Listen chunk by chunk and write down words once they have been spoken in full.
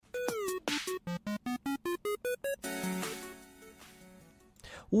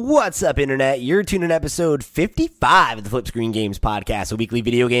What's up, Internet? You're tuning in episode 55 of the Flip Screen Games Podcast, a weekly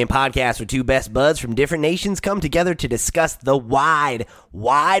video game podcast where two best buds from different nations come together to discuss the wide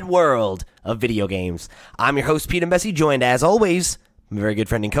world of video games. I'm your host, Pete and Bessie, joined, as always, my very good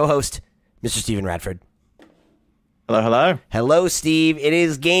friend and co-host, Mr. Steven Radford. Hello, hello. Hello, Steve. It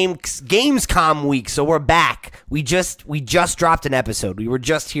is Gamescom week, so we're back. We just dropped an episode. We were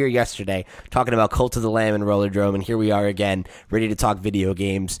just here yesterday talking about Cult of the Lamb and Rollerdrome, and here we are again, ready to talk video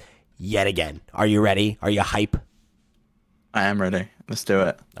games yet again. Are you ready? Are you hype? I am ready. Let's do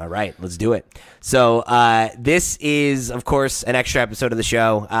it. All right, let's do it. So this is, of course, an extra episode of the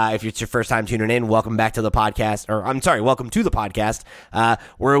show. If it's your first time tuning in, welcome back to the podcast. Welcome to the podcast.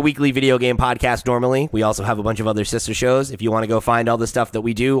 We're a weekly video game podcast normally. We also have a bunch of other sister shows. If you want to go find all the stuff that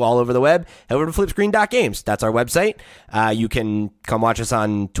we do all over the web, head over to flipscreen.games. That's our website. You can come watch us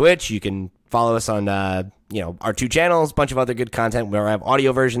on Twitch. You can follow us on our two channels, a bunch of other good content. We have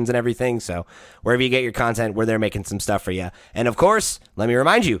audio versions and everything, so wherever you get your content, we're there making some stuff for you. And of course, let me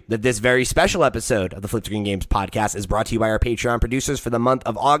remind you that this very special episode of the Flip Screen Games podcast is brought to you by our Patreon producers for the month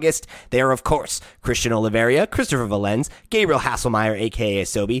of August. They are, of course, Christian Oliveria, Christopher Valenz, Gabriel Hasselmeyer, aka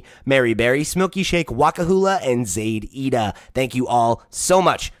Asobi, Mary Berry, Smilky Shake, Wakahula, and Zaid Ida. Thank you all so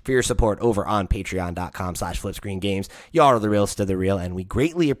much for your support over on patreon.com/flipscreengames. Y'all are the realest of the real, and we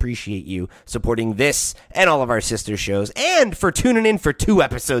greatly appreciate you supporting this and all of our sister shows, and for tuning in for 2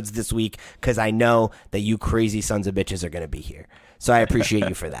 episodes this week, because I know that you crazy sons of bitches are going to be here. So I appreciate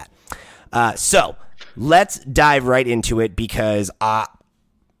you for that. So let's dive right into it, because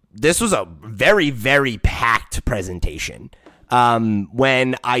this was a very, very packed presentation.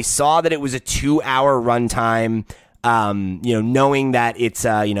 When I saw that it was a 2-hour runtime, knowing that it's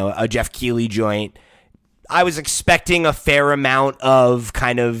a Jeff Keighley joint, I was expecting a fair amount of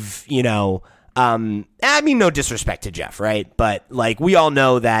kind of, no disrespect to Jeff, right? But we all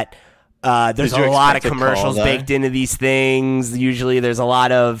know that there's a lot of commercials baked into these things. Usually there's a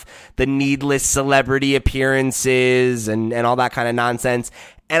lot of the needless celebrity appearances and all that kind of nonsense.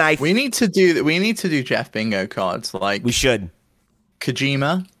 And we need to do Jeff bingo cards. We should.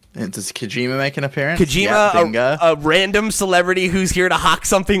 Kojima. Does Kojima make an appearance? Kojima, a random celebrity who's here to hawk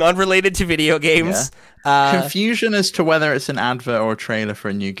something unrelated to video games. Yeah. Confusion as to whether it's an advert or a trailer for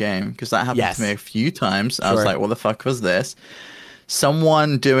a new game, because that happened to me a few times. Sure. I was like, what the fuck was this?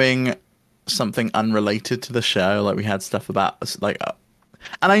 Someone doing something unrelated to the show. We had stuff about,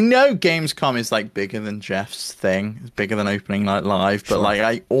 and I know Gamescom is, bigger than Jeff's thing. It's bigger than Opening Night Live, but,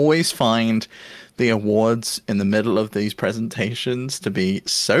 I always find the awards in the middle of these presentations to be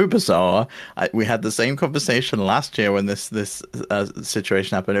so bizarre. We had the same conversation last year when this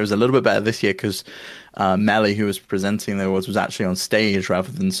situation happened. It was a little bit better this year because Melly, who was presenting the awards, was actually on stage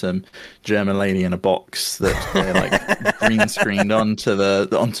rather than some German lady in a box that they green screened onto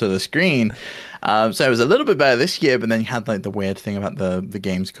the screen. So it was a little bit better this year, but then you had the weird thing about the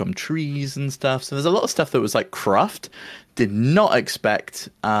Gamescom trees and stuff. So there's a lot of stuff that was craft. Did not expect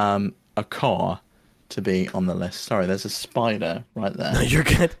a car to be on the list. Sorry, there's a spider right there. No, you're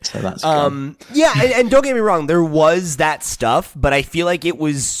good. So that's yeah, and don't get me wrong, there was that stuff, but I feel like it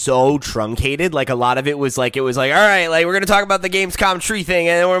was so truncated. A lot of it was all right, we're gonna talk about the Gamescom tree thing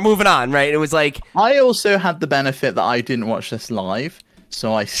and then we're moving on, right? It was I also had the benefit that I didn't watch this live,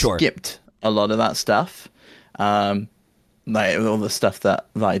 so I skipped a lot of that stuff. All the stuff that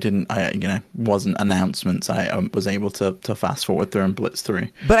wasn't announcements, I was able to fast forward through and blitz through.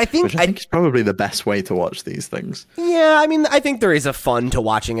 But I think is probably the best way to watch these things. Yeah, I think there is a fun to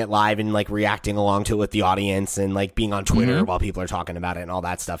watching it live and reacting along to it with the audience and being on Twitter while people are talking about it and all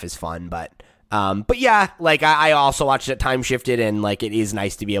that stuff is fun. But yeah, I also watched it time shifted, and it is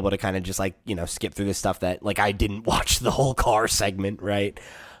nice to be able to kind of just skip through the stuff that I didn't watch the whole car segment, right?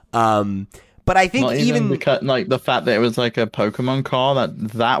 But I think even the fact that it was a Pokemon car,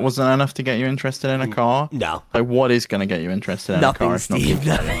 that wasn't enough to get you interested in a car. No. What is going to get you interested in a car? Steve,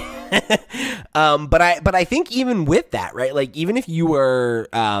 nothing. But I think even with that, right? Even if you were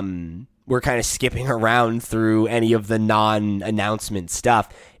kind of skipping around through any of the non-announcement stuff,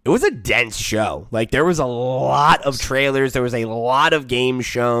 it was a dense show. There was a lot of trailers, there was a lot of games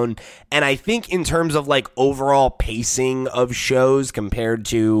shown, and I think in terms of overall pacing of shows compared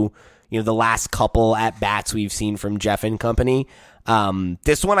to the last couple at bats we've seen from Jeff and company,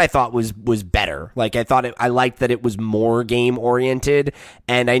 this one I thought was better. I liked that it was more game oriented,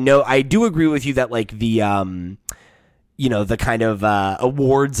 and I do agree with you that the the kind of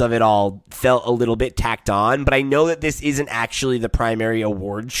awards of it all felt a little bit tacked on, but I know that this isn't actually the primary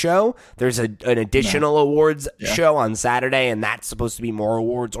awards show. There's an additional awards show on Saturday, and that's supposed to be more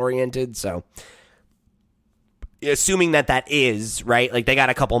awards oriented. So assuming that is right, like they got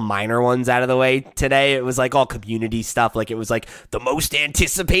a couple minor ones out of the way today. It was like all community stuff, like it was like the most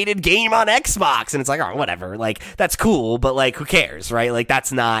anticipated game on Xbox, and it's like, oh, whatever, like that's cool, but like who cares, right? Like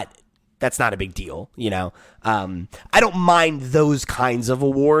that's not a big deal, you know. I don't mind those kinds of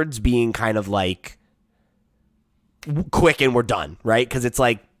awards being kind of like quick and we're done, right? Because it's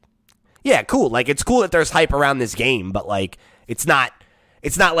like, yeah, cool, like it's cool that there's hype around this game, but like it's not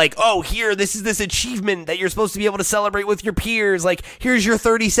like, oh, here, this is this achievement that you're supposed to be able to celebrate with your peers. Like, here's your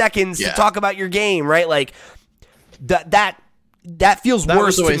 30 seconds to talk about your game, right? Like, that feels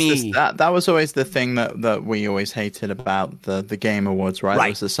worse to me. That was always the thing that we always hated about the Game Awards, right?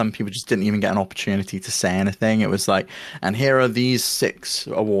 Was that some people just didn't even get an opportunity to say anything. It was like, and here are these 6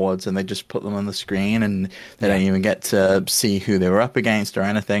 awards, and they just put them on the screen, and they don't even get to see who they were up against or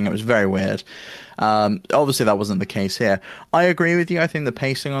anything. It was very weird. Obviously, that wasn't the case here. I agree with you. I think the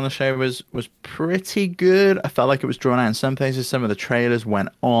pacing on the show was pretty good. I felt like it was drawn out in some places. Some of the trailers went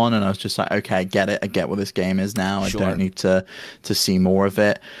on, and I was just like, okay, I get it. I get what this game is now. Sure. I don't need to see more of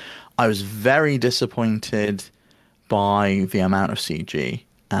it. I was very disappointed by the amount of CG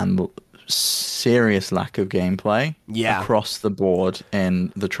and serious lack of gameplay across the board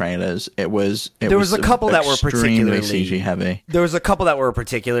in the trailers. There was a couple that were particularly CG heavy. There was a couple that were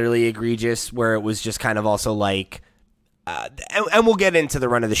particularly egregious where it was just kind of also like and we'll get into the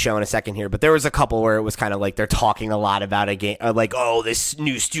run of the show in a second here, but there was a couple where it was kind of like they're talking a lot about a game, like, oh, this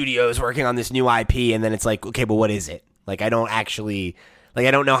new studio is working on this new IP, and then it's like, okay, but what is it? Like, I don't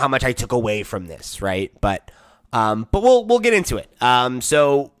know how much I took away from this, right? But we'll get into it.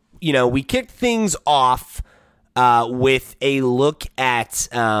 So, you know, we kicked things off with a look at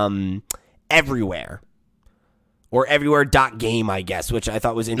Everywhere, or everywhere.game, I guess, which I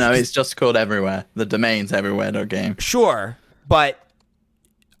thought was interesting. No, it's just called Everywhere. The domain's everywhere.game. Sure, but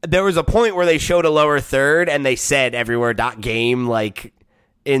there was a point where they showed a lower third and they said everywhere.game, like,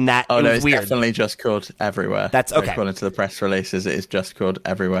 in that. Oh, no, it's weird. Definitely just called Everywhere. That's okay. According to the press releases, it is just called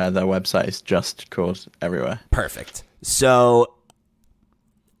Everywhere. Their website is just called Everywhere. Perfect. So,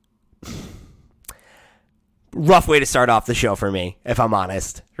 rough way to start off the show for me, if I'm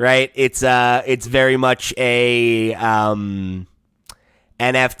honest, right? It's very much a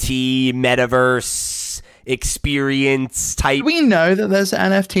NFT metaverse experience type. Do we know that there's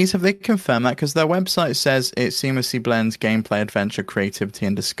NFTs? Have they confirmed that? Because their website says it seamlessly blends gameplay, adventure, creativity,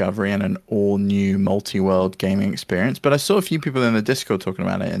 and discovery in an all-new multi-world gaming experience. But I saw a few people in the Discord talking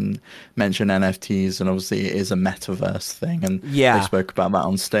about it and mention NFTs, and obviously it is a metaverse thing, and they spoke about that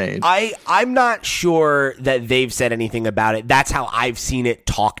on stage. I'm not sure that they've said anything about it. That's how I've seen it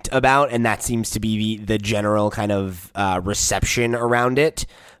talked about, and that seems to be the general kind of reception around it.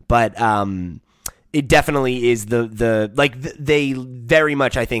 But it definitely is they very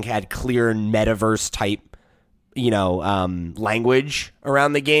much, I think, had clear metaverse type, language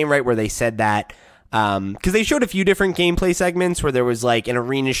around the game, right? Where they said that, because they showed a few different gameplay segments where there was like an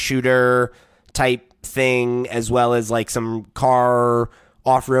arena shooter type thing, as well as like some car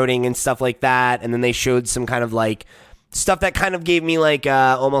off-roading and stuff like that. And then they showed some kind of like stuff that kind of gave me like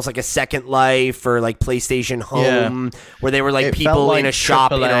almost like a Second Life or like PlayStation Home, where they were like people like in a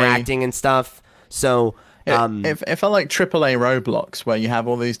shop interacting and stuff. So it felt like AAA Roblox, where you have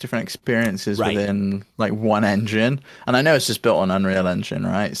all these different experiences within like one engine. And I know it's just built on Unreal Engine,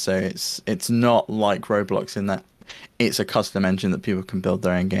 right? So it's not like Roblox in that it's a custom engine that people can build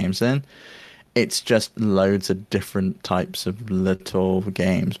their own games in. It's just loads of different types of little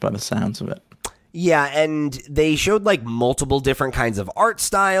games by the sounds of it. Yeah, and they showed like multiple different kinds of art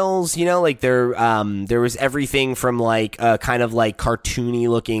styles, like there was everything from like a kind of like cartoony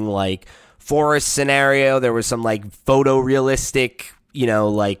looking like forest scenario. There was some like photorealistic,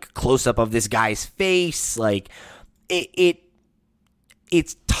 like close up of this guy's face. Like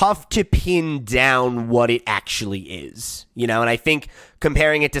it's tough to pin down what it actually is, and I think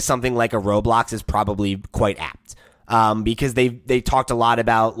comparing it to something like a Roblox is probably quite apt, because they talked a lot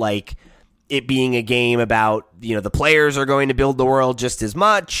about like it being a game about, the players are going to build the world just as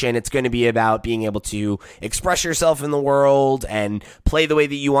much, and it's going to be about being able to express yourself in the world and play the way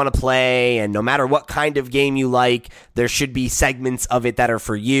that you want to play, and no matter what kind of game you like, there should be segments of it that are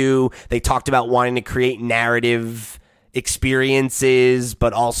for you. They talked about wanting to create narrative experiences,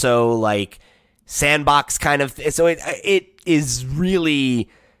 but also like sandbox kind of so it is really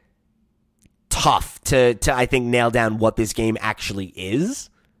tough to I think nail down what this game actually is.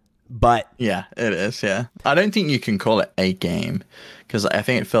 But yeah, it is. Yeah, I don't think you can call it a game, because I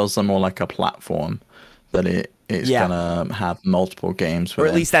think it feels more like a platform that it's gonna have multiple games. Or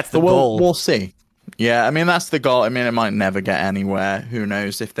at least that's the goal. We'll see. Yeah, I mean, that's the goal. I mean, it might never get anywhere. Who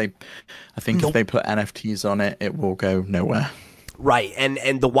knows? If they put NFTs on it, it will go nowhere. Right.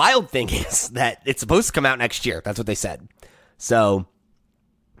 And the wild thing is that it's supposed to come out next year. That's what they said. So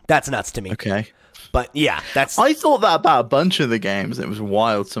that's nuts to me. Okay. But yeah, I thought that about a bunch of the games. It was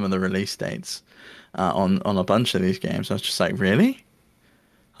wild, some of the release dates on a bunch of these games. I was just like, really?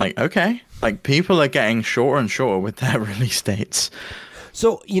 Like, okay. Like, people are getting shorter and shorter with their release dates.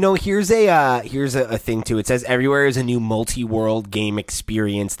 So, here's a thing too. It says everywhere is a new multi-world game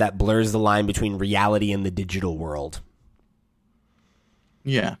experience that blurs the line between reality and the digital world.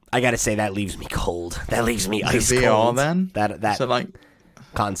 Yeah. I got to say that leaves me cold. That leaves me ice VR cold. Then? That so, like,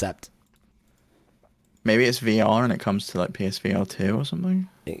 concept. Maybe it's VR and it comes to like PSVR 2 or something.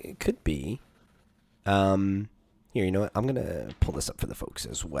 It could be. Here, you know what? I'm going to pull this up for the folks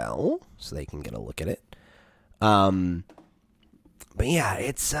as well so they can get a look at it. But yeah,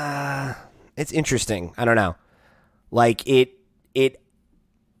 it's interesting. I don't know. Like because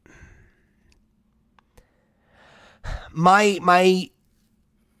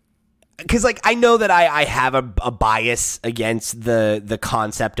like I know that I have a bias against the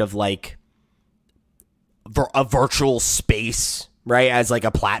concept of like a virtual space, right, as like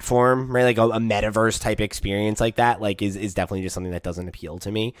a platform, right, like a metaverse type experience like that, like is definitely just something that doesn't appeal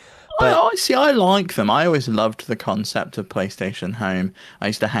to me. But I like them. I always loved the concept of PlayStation Home. I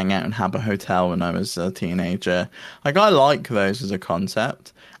used to hang out in Habbo Hotel when I was a teenager. Like, I like those as a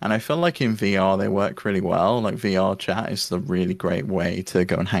concept, and I feel like in VR they work really well. Like, VR chat is the really great way to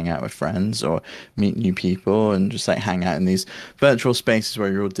go and hang out with friends or meet new people and just like hang out in these virtual spaces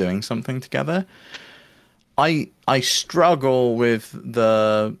where you're all doing something together. I struggle with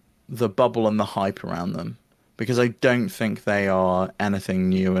the bubble and the hype around them, because I don't think they are anything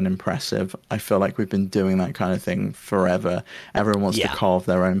new and impressive. I feel like we've been doing that kind of thing forever. Everyone wants to carve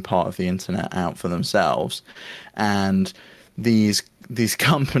their own part of the internet out for themselves. And these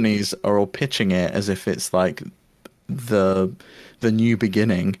companies are all pitching it as if it's like the new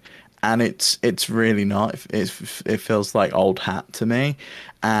beginning. And it's really not. It feels like old hat to me.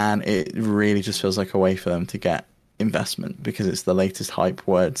 And it really just feels like a way for them to get investment, because it's the latest hype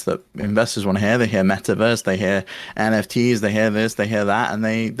words that investors want to hear. They hear metaverse, they hear NFTs, they hear this, they hear that, and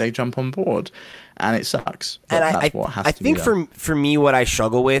they jump on board, and it sucks. But and that's what has I to be think for me, what I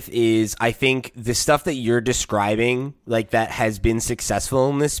struggle with is I think the stuff that you're describing, like that has been successful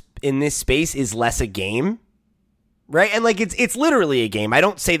in this space, is less a game. Right, and like it's literally a game. I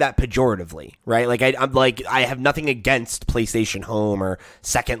don't say that pejoratively, right? Like I have nothing against PlayStation Home or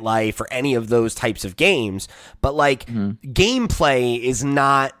Second Life or any of those types of games, but like gameplay is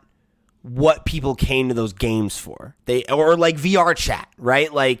not what people came to those games for. Or like VR chat,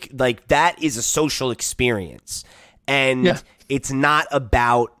 right? Like that is a social experience, and it's not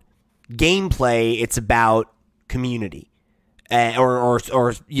about gameplay. It's about community, or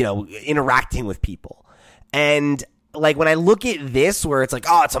interacting with people, and like when I look at this where it's like,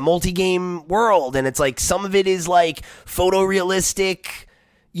 oh, it's a multi-game world, and it's like some of it is like photorealistic,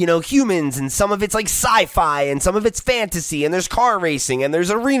 humans, and some of it's like sci-fi, and some of it's fantasy, and there's car racing, and there's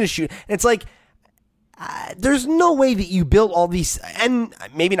arena shoot. And it's like, there's no way that you built all these, and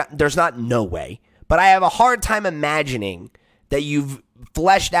maybe not, there's not no way, but I have a hard time imagining that you've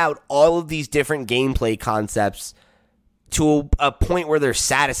fleshed out all of these different gameplay concepts to a point where they're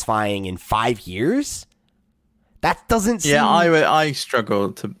satisfying in 5 years. That doesn't seem... Yeah, I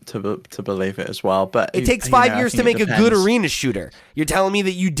struggle to believe it as well. But it takes 5 years to make a good arena shooter. You're telling me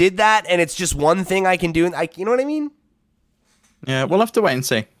that you did that, and it's just one thing I can do, and you know what I mean? Yeah, we'll have to wait and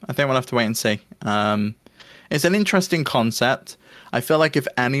see. I think we'll have to wait and see. It's an interesting concept. I feel like if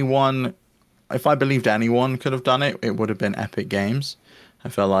I believed anyone could have done it, it would have been Epic Games. I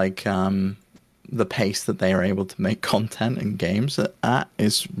feel like the pace that they are able to make content and games at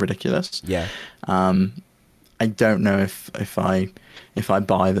is ridiculous. Yeah. I don't know if I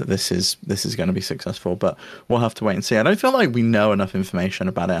buy that this is going to be successful, but we'll have to wait and see. I don't feel like we know enough information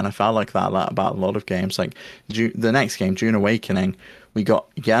about it, and I felt like that about a lot of games. Like the next game, Dune Awakening, we got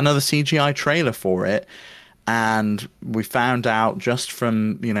yet another CGI trailer for it, and we found out just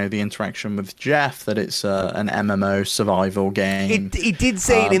from the interaction with Jeff that it's an MMO survival game. It did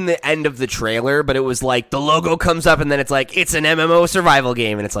say it in the end of the trailer, but it was like the logo comes up and then it's like it's an MMO survival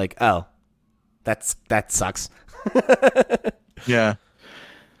game, and it's like, oh. That sucks. Yeah,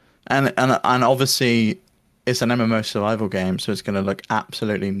 and obviously it's an MMO survival game, so it's going to look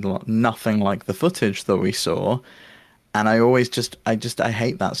absolutely nothing like the footage that we saw. And I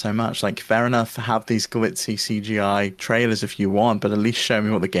hate that so much. Like, fair enough, have these glitzy CGI trailers if you want, but at least show me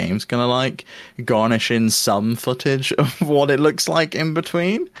what the game's going to like. Garnish in some footage of what it looks like in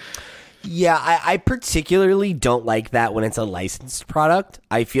between. Yeah, I particularly don't like that when it's a licensed product.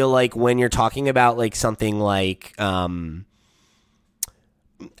 I feel like when you're talking about like something like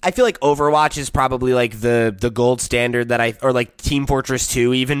I feel like Overwatch is probably like the gold standard that or like Team Fortress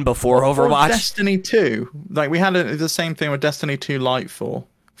 2 even before Overwatch. Or Destiny 2. Like we had the same thing with Destiny 2 Lightfall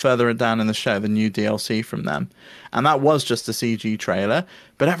further down in the show, the new DLC from them. And that was just a CG trailer,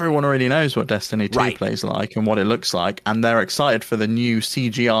 but everyone already knows what Destiny 2 plays like and what it looks like, and they're excited for the new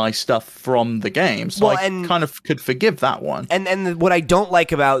CGI stuff from the game. So I kind of could forgive that one. And what I don't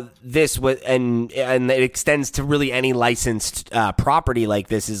like about this, and it extends to really any licensed property like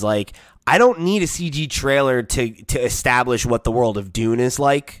this, is like, I don't need a CG trailer to establish what the world of Dune is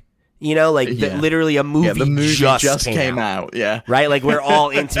like. You know, like literally a movie, the movie just came out. Yeah. Right? Like we're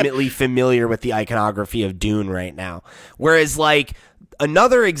all intimately familiar with the iconography of Dune right now. Whereas like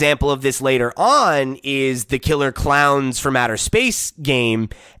another example of this later on is the Killer Clowns from Outer Space game.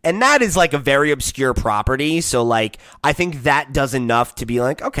 And that is like a very obscure property. So like, I think that does enough to be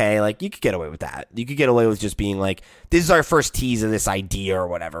like, okay, like you could get away with that. You could get away with just being like, this is our first tease of this idea or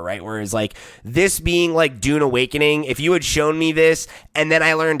whatever, right? Whereas like this being like Dune Awakening, if you had shown me this and then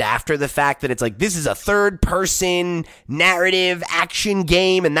I learned after the fact that it's like, this is a third person narrative action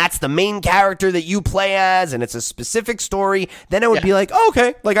game and that's the main character that you play as and it's a specific story, then I would be like, oh,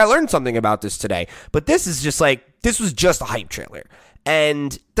 okay, like I learned something about this today. But this is just like, this was just a hype trailer.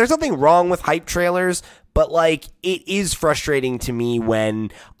 And there's nothing wrong with hype trailers, but like it is frustrating to me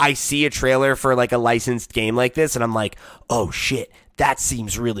when I see a trailer for like a licensed game like this and I'm like, oh shit, that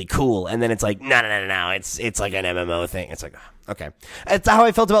seems really cool. And then it's like, no, it's like an MMO thing. It's like, okay. It's how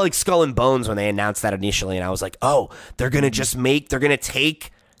I felt about like Skull and Bones when they announced that initially. And I was like, oh, they're going to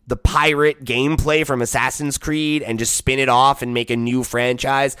take the pirate gameplay from Assassin's Creed and just spin it off and make a new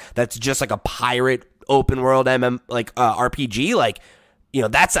franchise that's just like a pirate open world RPG. Like, you know,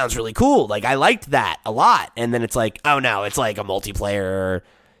 that sounds really cool. Like, I liked that a lot. And then it's like, oh no, it's like a multiplayer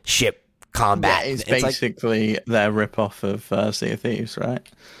ship combat. Yeah, it's basically like their ripoff of Sea of Thieves, right?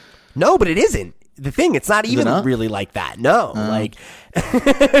 No, but it isn't. The thing, it's not even really like that. No, like,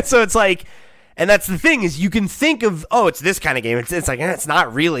 so it's like, and that's the thing is you can think of, oh, it's this kind of game. It's like, it's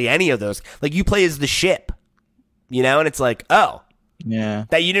not really any of those. Like, you play as the ship, you know, and it's like, oh, yeah,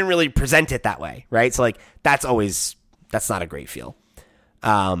 that you didn't really present it that way, right? So like, that's not a great feel.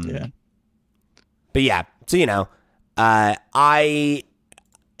 Yeah. But yeah, so you know,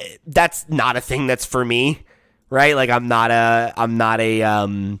 that's not a thing that's for me, right? Like I'm not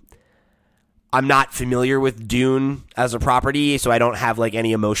familiar with Dune as a property, so I don't have like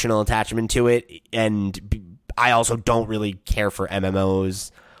any emotional attachment to it, and I also don't really care for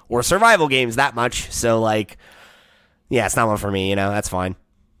MMOs or survival games that much. So like, yeah, it's not one for me, you know, that's fine.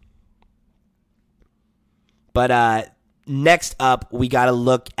 But next up, we got to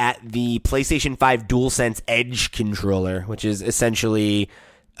look at the PlayStation 5 DualSense Edge controller, which is essentially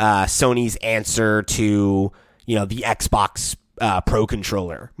Sony's answer to, you know, the Xbox Pro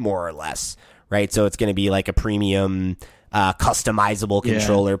controller, more or less, right? So it's going to be like a premium customizable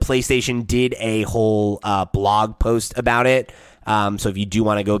controller. PlayStation did a whole blog post about it. So if you do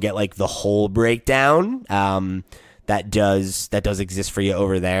want to go get like the whole breakdown, that does exist for you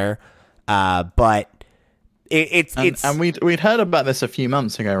over there. But and we'd heard about this a few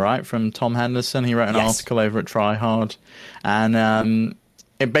months ago, right? From Tom Henderson. He wrote an article over at TryHard, and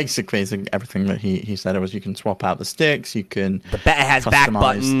it basically is everything that he said. It was you can swap out the sticks, you can. It has back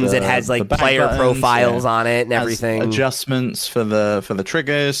buttons. It has like player profiles on it and everything. Adjustments for the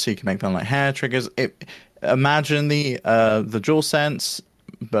triggers, so you can make them like hair triggers. Imagine the DualSense,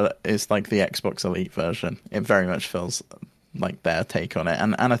 but it's like the Xbox Elite version. It very much feels like their take on it,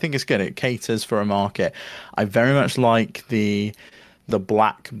 and I think it's good. It caters for a market. I very much like the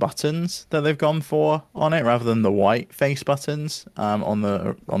black buttons that they've gone for on it rather than the white face buttons on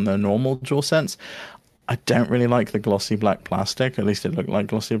the normal DualSense. I don't really like the glossy black plastic. At least it looked like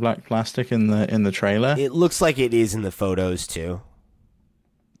glossy black plastic in the trailer. It looks like it is in the photos too.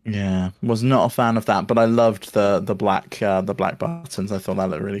 Yeah, was not a fan of that, but I loved the black buttons. I thought that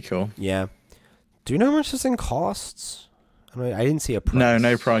looked really cool. Yeah. Do you know how much this thing costs? I didn't see a price.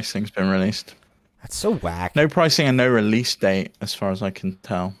 No pricing's been released. That's so whack. No pricing and no release date, as far as I can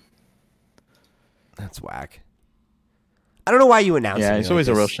tell. That's whack. I don't know why you announce. Yeah, it's always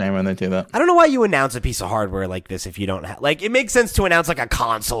a real shame when they do that. I don't know why you announce a piece of hardware like this if you don't have. Like, it makes sense to announce like a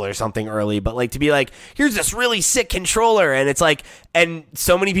console or something early, but like to be like, here's this really sick controller, and it's like, and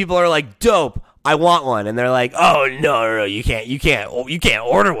so many people are like, dope, I want one, and they're like, oh no, you can't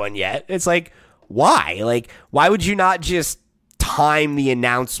order one yet. It's like, why? Like, why would you not just time the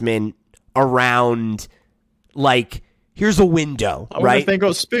announcement around like, here's a window, I wonder right? if they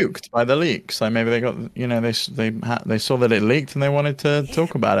got spooked by the leaks. So maybe they got, they saw that it leaked and they wanted to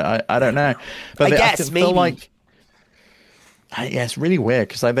talk about it. I don't know. But I feel like, yeah, it's really weird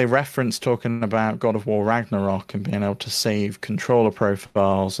because they reference talking about God of War Ragnarok and being able to save controller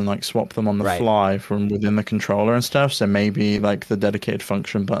profiles and like swap them on the fly from within the controller and stuff. So maybe like the dedicated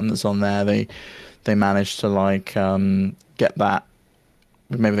function button that's on there, they managed to like get that.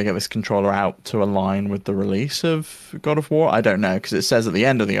 Maybe they get this controller out to align with the release of God of War. I don't know, because it says at the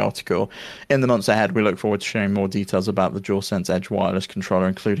end of the article, in the months ahead, we look forward to sharing more details about the DualSense Edge wireless controller,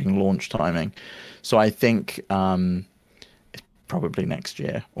 including launch timing. So I think it's probably next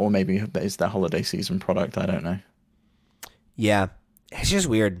year, or maybe it's their holiday season product. I don't know. Yeah, it's just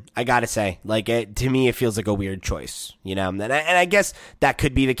weird. I gotta say, like, to me, it feels like a weird choice, you know. And I guess that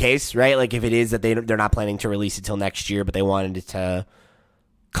could be the case, right? Like, if it is that they're not planning to release it till next year, but they wanted it to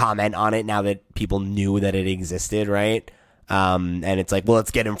comment on it now that people knew that it existed, right? And it's like, well,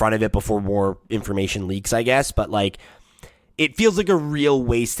 let's get in front of it before more information leaks, I guess. But like, it feels like a real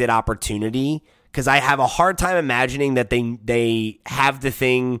wasted opportunity because I have a hard time imagining that they have the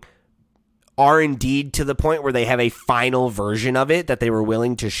thing are indeed to the point where they have a final version of it that they were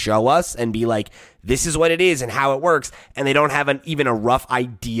willing to show us and be like, this is what it is and how it works, and they don't have even a rough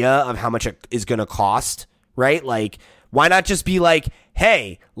idea of how much it is going to cost, right? Like, why not just be like,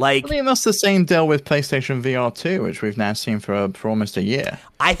 hey, like... I mean, that's the same deal with PlayStation VR 2, which we've now seen for almost a year.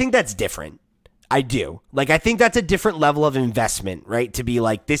 I think that's different. I do. Like, I think that's a different level of investment, right? To be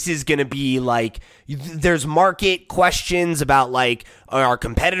like, this is going to be like, there's market questions about like, our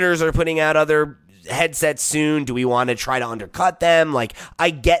competitors are putting out other headsets soon. Do we want to try to undercut them? Like, I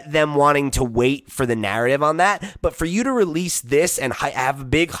get them wanting to wait for the narrative on that, but for you to release this and have a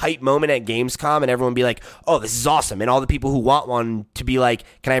big hype moment at Gamescom and everyone be like, oh, this is awesome, and all the people who want one to be like,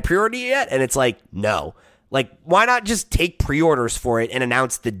 can I pre-order it yet? And it's like, no. Like, why not just take pre-orders for it and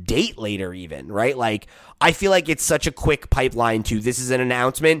announce the date later even, right? Like, I feel like it's such a quick pipeline to, this is an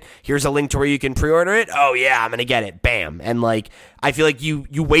announcement, here's a link to where you can pre-order it. Oh yeah, I'm going to get it. Bam. And like, I feel like you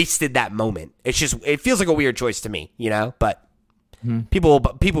wasted that moment. It's just, it feels like a weird choice to me, you know? But people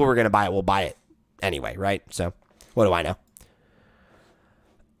who are going to buy it will buy it anyway, right? So, what do I know?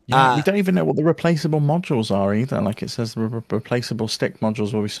 Yeah, we don't even know what the replaceable modules are either. Like, it says the replaceable stick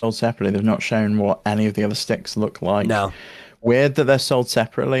modules will be sold separately. They've not shown what any of the other sticks look like. No. Weird that they're sold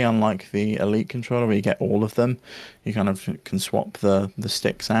separately, unlike the Elite controller where you get all of them. You kind of can swap the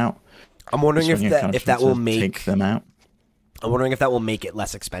sticks out. I'm wondering if that will take them out. I'm wondering if that will make it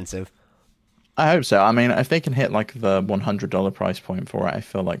less expensive. I hope so. I mean, if they can hit like the $100 price point for it, I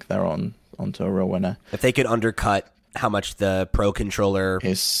feel like they're onto a real winner. If they could undercut how much the Pro controller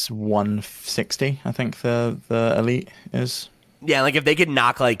is, $160, I think the Elite is. Yeah, like if they could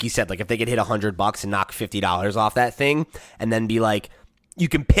knock, like you said, like if they could hit $100 and knock $50 off that thing, and then be like, you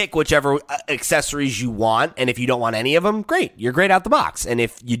can pick whichever accessories you want, and if you don't want any of them, great, you're great out the box. And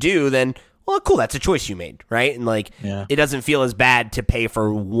if you do, then, well, cool, that's a choice you made, right? And like, It doesn't feel as bad to pay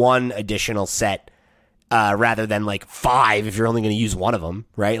for one additional set rather than like 5 if you're only going to use one of them,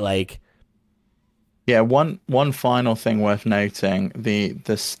 right? Like, yeah, one final thing worth noting: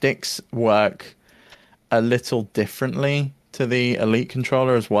 the sticks work a little differently to the Elite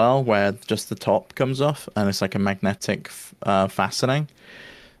controller as well, where just the top comes off and it's like a magnetic fastening.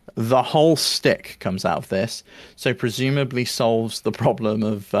 The whole stick comes out of this, so presumably solves the problem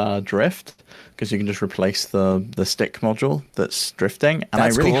of drift, because you can just replace the stick module that's drifting. And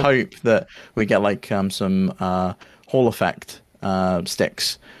that's I really hope that we get like some Hall effect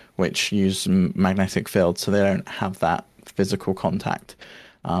sticks, which use magnetic fields, so they don't have that physical contact.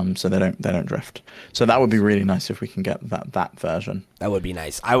 So they don't drift. So that would be really nice if we can get that version. That would be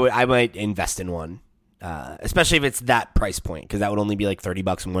nice. I might invest in one, especially if it's that price point, because that would only be like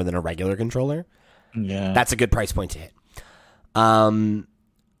 $30 more than a regular controller. Yeah, that's a good price point to hit. So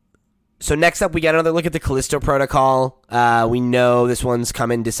next up, we got another look at the Callisto Protocol. We know this one's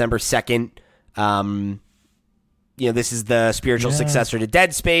coming December 2nd. This is the spiritual successor to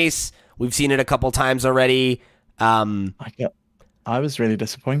Dead Space. We've seen it a couple times already. I was really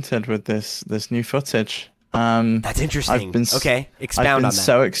disappointed with this new footage. That's interesting. Expound on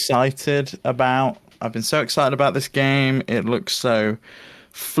that. I've been so excited about this game. It looks so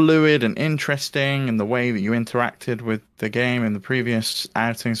fluid and interesting, and the way that you interacted with the game in the previous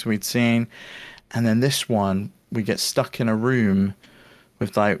outings we'd seen. And then this one, we get stuck in a room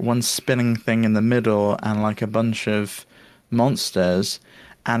with like one spinning thing in the middle and like a bunch of monsters.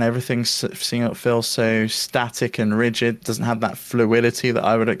 And everything feels so static and rigid. Doesn't have that fluidity that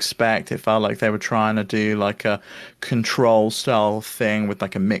I would expect. It felt like they were trying to do like a Control style thing with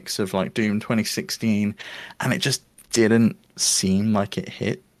like a mix of like Doom 2016, and it just didn't seem like it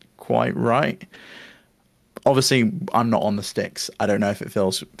hit quite right. Obviously, I'm not on the sticks. I don't know if it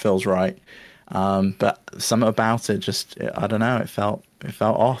feels right. But something about it just, I don't know, it felt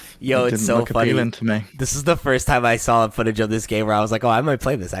off. Yo, it it's so funny. Appealing to me. This is the first time I saw footage of this game where I was like, oh, I might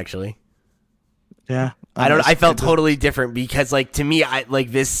play this actually. Yeah. I felt totally different because, like, to me,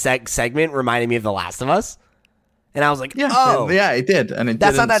 this segment reminded me of The Last of Us. And I was like, yeah, it did. And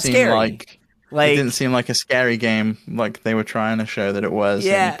that's not that scary. Like, it didn't seem like a scary game like they were trying to show that it was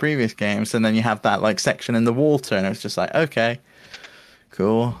in previous games. And then you have that, like, section in the water, and it's just like, okay,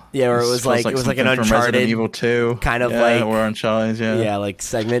 cool. Yeah, or it was like an Uncharted Evil 2 kind of or Uncharted, yeah, like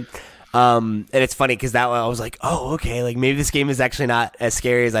segment. And it's funny because that one I was like, oh, okay, like maybe this game is actually not as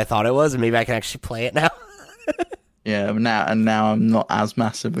scary as I thought it was, and maybe I can actually play it now. Yeah, now I'm not as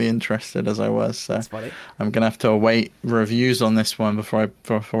massively interested as I was. So that's funny. I'm gonna have to await reviews on this one before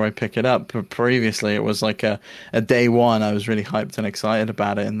I pick it up. But previously, it was like a day one. I was really hyped and excited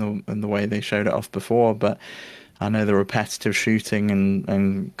about it in the way they showed it off before. But I know the repetitive shooting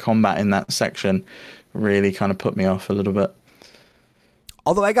and combat in that section really kind of put me off a little bit.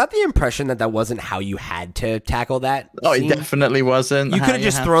 Although I got the impression that wasn't how you had to tackle that. Oh, it definitely wasn't. You could have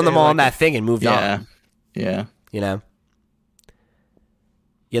just thrown them all on that thing and moved on. Yeah. You know?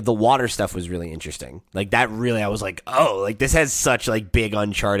 Yeah, the water stuff was really interesting. Like, that really, I was like, oh, like, this has such, like, big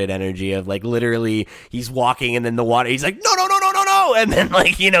Uncharted energy of, like, literally, he's walking and then the water, he's like, no. And then,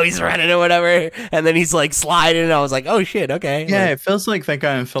 like, you know, he's running or whatever. And then he's, like, sliding. And I was like, oh, shit, okay. Yeah, like, it feels like they're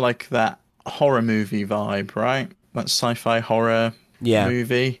going for, like, that horror movie vibe, right? That sci-fi horror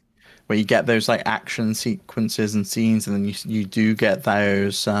movie. Where you get those like action sequences and scenes, and then you do get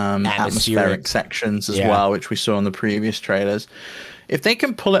those atmospheric sections as well, which we saw in the previous trailers. If they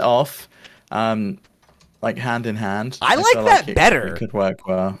can pull it off, like hand in hand, I like that like better. It could work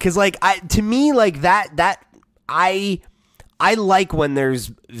well because, like, to me, like I like when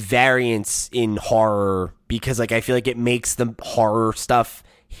there's variance in horror because, like, I feel like it makes the horror stuff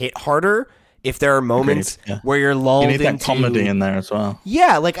hit harder. If there are moments where you're lulled into... You need that comedy in there as well.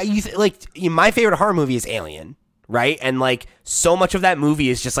 Yeah, like, my favorite horror movie is Alien, right? And, like, so much of that movie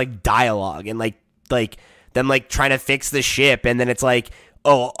is just, like, dialogue and, like them, like, trying to fix the ship, and then it's like,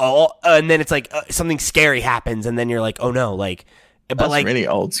 and then it's like something scary happens, and then you're like, oh, no, like... But that's like really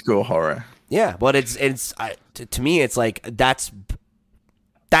old school horror. Yeah, but to me, it's like, that's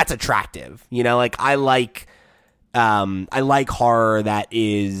attractive, you know? Like, I like horror that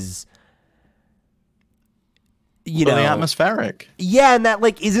is... atmospheric. Yeah, and that,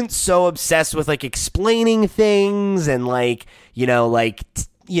 like, isn't so obsessed with, like, explaining things and, like,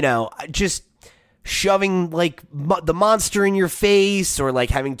 just shoving, like, the monster in your face or, like,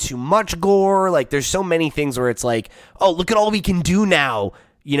 having too much gore. Like, there's so many things where it's like, oh, look at all we can do now,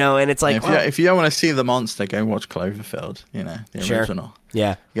 you know, and it's like... If you don't want to see the monster, go watch Cloverfield, you know, the original.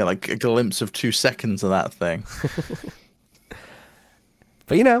 Yeah. You get, like, a glimpse of 2 seconds of that thing.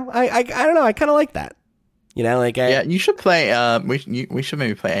 But, you know, I don't know, I kind of like that. You know, like you should play. We should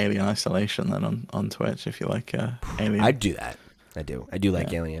maybe play Alien Isolation then on Twitch if you like Alien. I'd do that. I do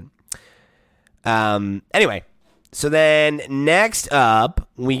like Alien. Anyway, so then next up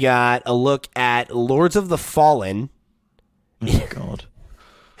we got a look at Lords of the Fallen. Oh God!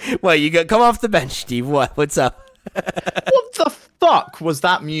 Well, you got come off the bench, Steve. What's up? What the fuck was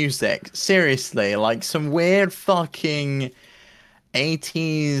that music? Seriously, like some weird fucking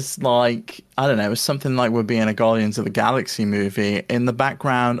 80s, like, I don't know, it was something like we're being a Guardians of the Galaxy movie in the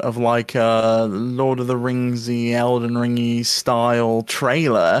background of like a Lord of the Ringsy, Elden Ringy style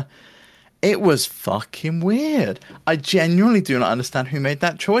trailer. It was fucking weird. I genuinely do not understand who made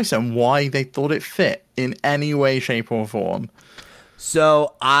that choice and why they thought it fit in any way, shape, or form.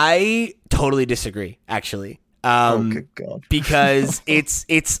 So I totally disagree, actually. Good God. Because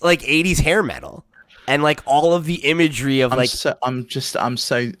it's like 80s hair metal. And like all of the imagery of I think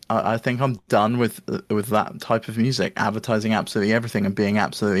I'm done with that type of music, advertising absolutely everything and being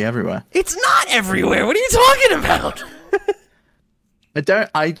absolutely everywhere. It's not everywhere. What are you talking about?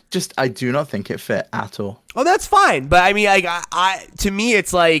 I do not think it fit at all. Oh, that's fine. But I mean, like, to me,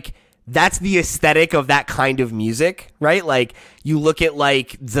 it's like, that's the aesthetic of that kind of music, right? Like, you look at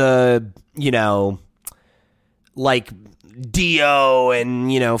like the, you know, like Dio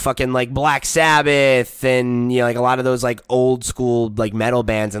and, you know, fucking like Black Sabbath and, you know, like a lot of those like old school like metal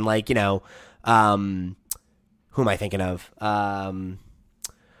bands and like, you know, who am I thinking of? Oh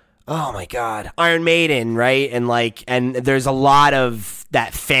my God, Iron Maiden, right? And like, and there's a lot of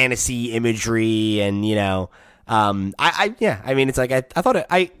that fantasy imagery and, you know, I mean, it's like, I thought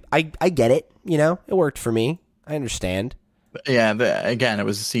I get it, you know, it worked for me. I understand. Yeah, again, it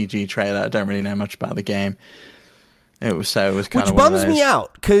was a CG trailer. I don't really know much about the game. It was kind which of bums me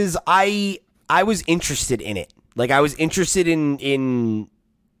out because I was interested in it. Like I was interested in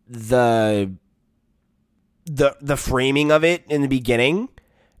the framing of it in the beginning,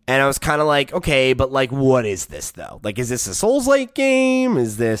 and I was kind of like, okay, but like, what is this though? Like, is this a Souls-like game?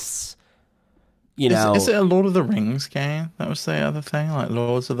 Is this, is it a Lord of the Rings game? That was the other thing, like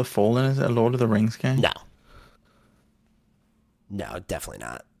Lords of the Fallen. Is it a Lord of the Rings game? No, definitely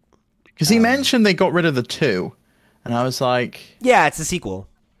not. Because he mentioned they got rid of the 2, and I was like, yeah, it's a sequel.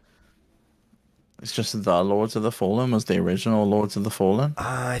 It's just the Lords of the Fallen was the original Lords of the Fallen.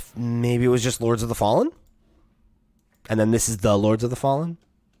 Maybe it was just Lords of the Fallen, and then this is the Lords of the Fallen.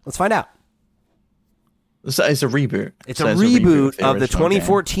 Let's find out. It's a reboot. It's a reboot of the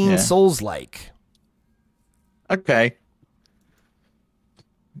 2014 game. Souls-like. Okay.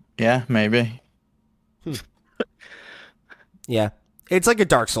 Yeah, maybe. Yeah. It's like a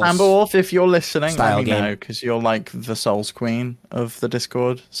Dark Souls. Amberwolf, if you're listening, let me game. know, because you're like the Souls Queen of the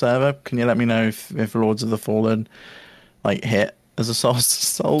Discord server. Can you let me know if Lords of the Fallen like hit as a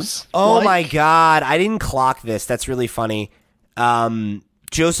Souls? Oh my god, I didn't clock this. That's really funny.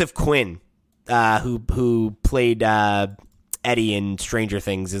 Joseph Quinn, who played Eddie in Stranger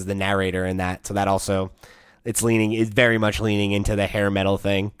Things, is the narrator in that. So that also is very much leaning into the hair metal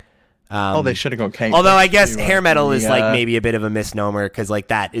thing. They should have got Kate. Although I guess hair metal is like maybe a bit of a misnomer because like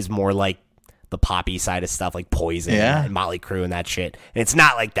that is more like the poppy side of stuff, like Poison and Motley Crue and that shit. And it's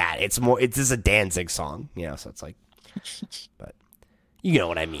not like that. It's just a Danzig song, So it's like, but you know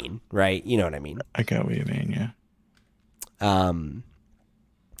what I mean, right? You know what I mean. I get what you mean, yeah.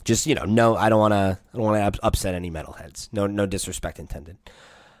 Just no, I don't want to upset any metalheads. No disrespect intended.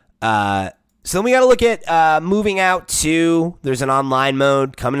 So then we got to look at moving out to. There's an online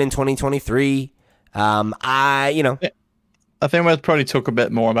mode coming in 2023. I think we'll probably talk a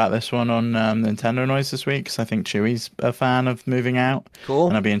bit more about this one on Nintendo Noise this week because I think Chewy's a fan of moving out. Cool,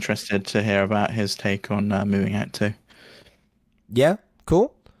 and I'd be interested to hear about his take on moving out too. Yeah,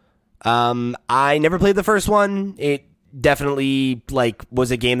 cool. I never played the first one. It definitely was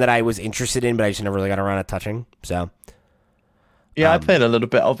a game that I was interested in, but I just never really got around to touching. So. Yeah, I played a little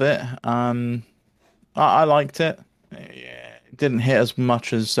bit of it. I liked it. It didn't hit as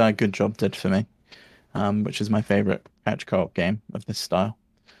much as Good Job did for me, which is my favorite couch co-op game of this style.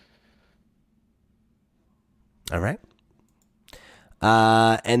 All right.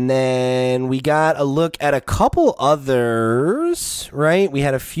 And then we got a look at a couple others, right? We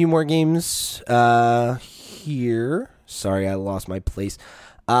had a few more games here. Sorry, I lost my place.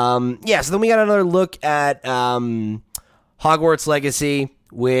 So then we got another look at Hogwarts Legacy,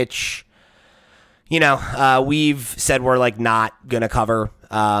 which, we've said we're not going to cover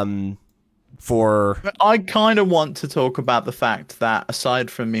for... I kind of want to talk about the fact that, aside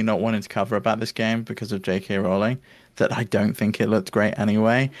from me not wanting to cover about this game because of J.K. Rowling, that I don't think it looked great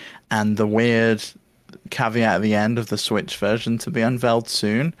anyway, and the weird caveat at the end of the Switch version to be unveiled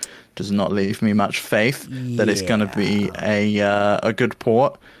soon does not leave me much faith that it's going to be a good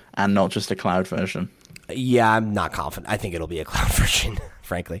port and not just a cloud version. Yeah, I'm not confident. I think it'll be a cloud version,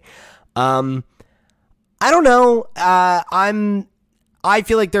 frankly. I don't know. I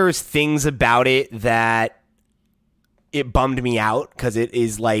feel like there's things about it that it bummed me out because it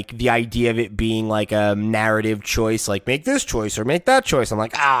is the idea of it being a narrative choice, make this choice or make that choice. I'm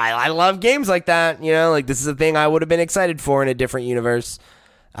like, I love games like that. This is a thing I would have been excited for in a different universe.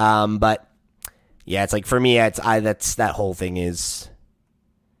 But yeah, it's for me, that's that whole thing is.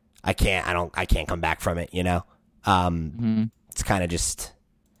 I can't come back from it, It's kind of just,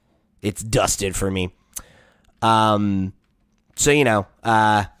 it's dusted for me. So,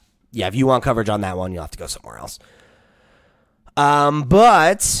 if you want coverage on that one, you'll have to go somewhere else.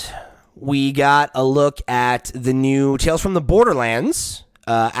 But we got a look at the new Tales from the Borderlands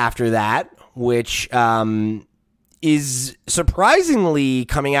after that, which is surprisingly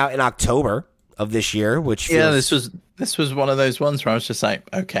coming out in October of this year, which feels... This was one of those ones where I was just like,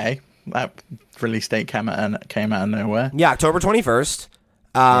 okay, that release date came out of nowhere. Yeah, October 21st.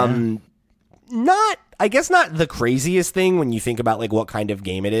 I guess not the craziest thing when you think about what kind of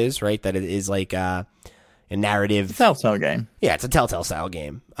game it is, right? That it is a narrative. It's a Telltale game. Yeah, it's a Telltale style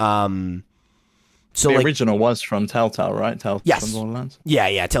game. So the original was from Telltale, right? Yes. From Borderlands.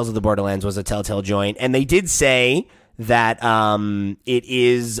 Yeah. Tales of the Borderlands was a Telltale joint, and they did say that it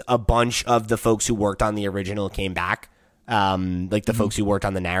is a bunch of the folks who worked on the original came back. The folks who worked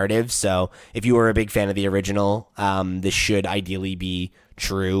on the narrative. So if you were a big fan of the original, this should ideally be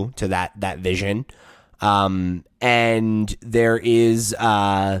true to that vision. And there is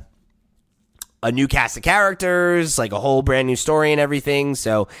a new cast of characters, like a whole brand new story and everything.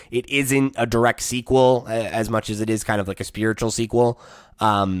 So it isn't a direct sequel as much as it is kind of like a spiritual sequel.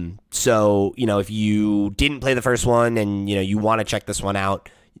 So, if you didn't play the first one and, you want to check this one out,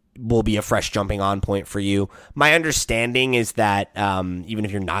 will be a fresh jumping on point for you. My understanding is that even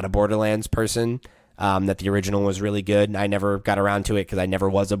if you're not a Borderlands person, that the original was really good. I never got around to it because I never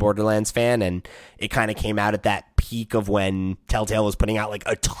was a Borderlands fan, and it kind of came out at that peak of when Telltale was putting out like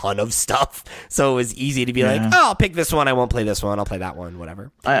a ton of stuff. So it was easy to be like, oh, I'll pick this one. I won't play this one. I'll play that one,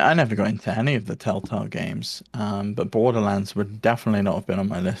 whatever. I never got into any of the Telltale games, but Borderlands would definitely not have been on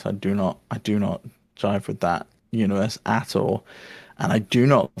my list. I do not jive with that universe at all. And I do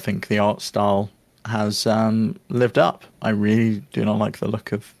not think the art style has lived up. I really do not like the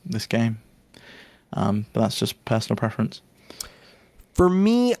look of this game. But that's just personal preference. For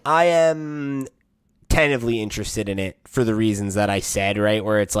me, I am tentatively interested in it for the reasons that I said, right?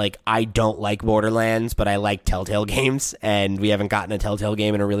 Where it's like, I don't like Borderlands, but I like Telltale games, and we haven't gotten a Telltale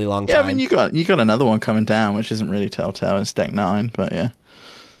game in a really long time. Yeah, I mean, you got another one coming down, which isn't really Telltale. It's Deck 9, but yeah.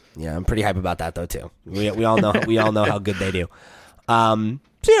 Yeah, I'm pretty hype about that though too. We all know how good they do.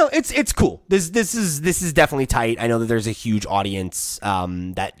 So it's cool. This is definitely tight. I know that there's a huge audience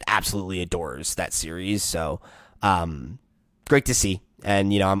that absolutely adores that series. So great to see,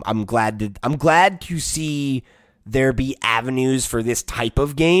 and I'm glad to see there be avenues for this type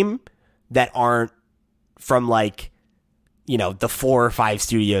of game that aren't from like the 4 or 5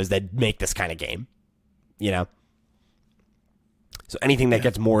 studios that make this kind of game. So anything that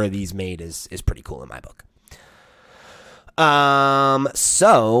gets more of these made is pretty cool in my book.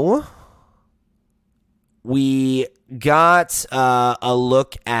 So we got a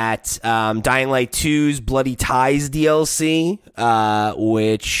look at Dying Light 2's Bloody Ties DLC,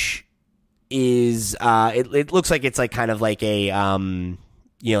 which is it looks like it's like kind of like a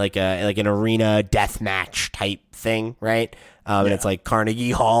like an arena deathmatch type thing, right? And it's like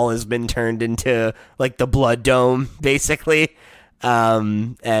Carnegie Hall has been turned into like the Blood Dome, basically.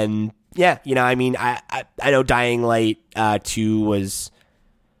 And yeah, I mean, I know Dying Light 2 was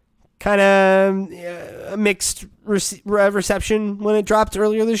kind of a mixed reception when it dropped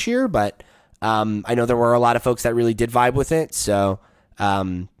earlier this year, but I know there were a lot of folks that really did vibe with it, so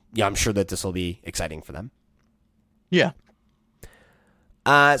I'm sure that this will be exciting for them. Yeah.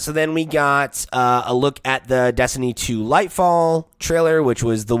 So then we got a look at the Destiny 2 Lightfall trailer, which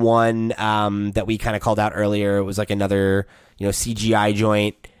was the one that we kind of called out earlier. It was like another CGI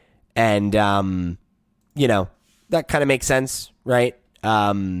joint. And, that kind of makes sense, right?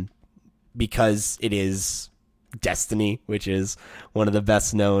 Because it is Destiny, which is one of the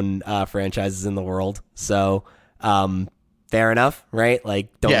best known franchises in the world. So, fair enough, right? Like,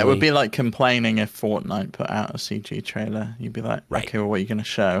 it would be like complaining if Fortnite put out a CG trailer. You'd be like, right. Okay, well, what are you going to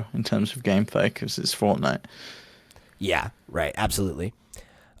show in terms of gameplay? Because it's Fortnite. Yeah, right. Absolutely.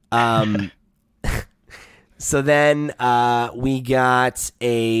 So then we got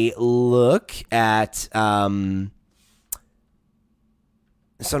a look at...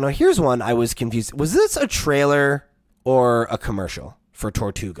 So now here's one I was confused. Was this a trailer or a commercial for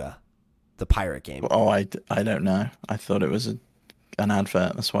Tortuga, the pirate game? Oh, I don't know. I thought it was an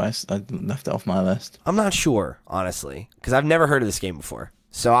advert. That's why I left it off my list. I'm not sure, honestly, because I've never heard of this game before.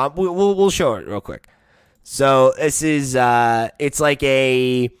 So we'll show it real quick. So this is... it's like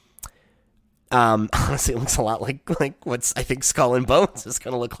a... honestly, it looks a lot like what's I think Skull and Bones is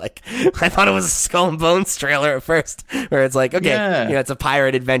gonna look like. I thought it was a Skull and Bones trailer at first, where it's like, okay, it's a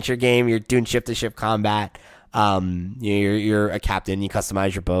pirate adventure game. You're doing ship to ship combat. You're a captain. You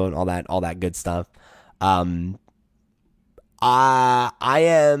customize your boat, all that good stuff. I don't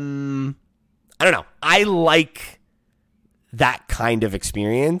know. I like that kind of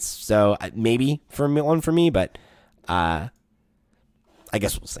experience. So maybe for me, but I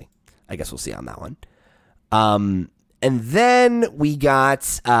guess we'll see. We'll see on that one. And then we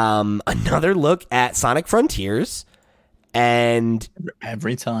got another look at Sonic Frontiers. And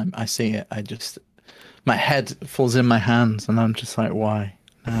every time I see it, my head falls in my hands, and I'm just like, why?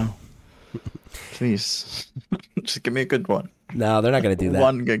 No. Please. Just give me a good one. No, they're not going to do that.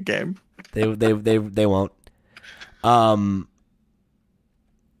 One good game. They won't. But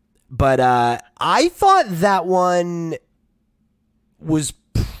I thought that one was...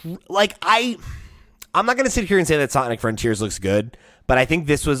 Like, I'm not going to sit here and say that Sonic Frontiers looks good, but I think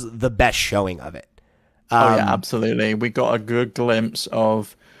this was the best showing of it. Yeah, absolutely. We got a good glimpse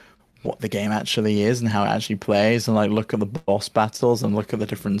of what the game actually is and how it actually plays, and like look at the boss battles and look at the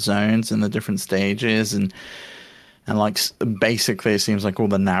different zones and the different stages, and like basically it seems like all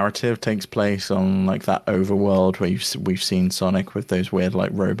the narrative takes place on like that overworld where we've seen Sonic with those weird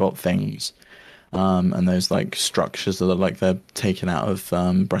like robot things. and those like structures that are like they're taken out of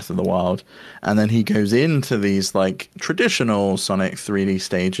Breath of the Wild, and then he goes into these like traditional Sonic 3D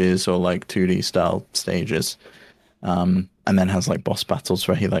stages or like 2D style stages, and then has like boss battles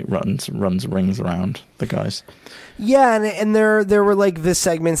where he like runs rings around the guys. Yeah, and there were like the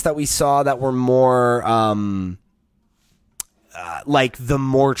segments that we saw that were more like the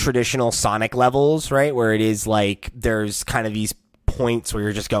more traditional Sonic levels, right? Where it is like there's kind of these points where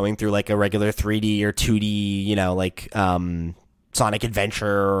you're just going through like a regular 3D or 2D, you know, like Sonic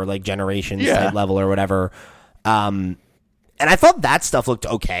Adventure or like Generations type level or whatever. And I thought that stuff looked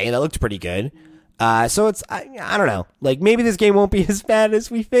okay. That looked pretty good. So it's I don't know. Like maybe this game won't be as bad as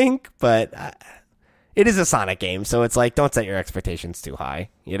we think, but it is a Sonic game, so it's like don't set your expectations too high.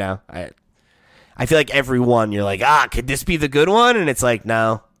 You know, I feel like every one you're like, could this be the good one? And it's like,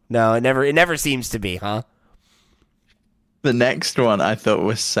 no, it never seems to be, huh? The next one I thought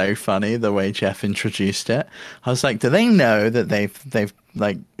was so funny, the way Jeff introduced it. I was like, do they know that they've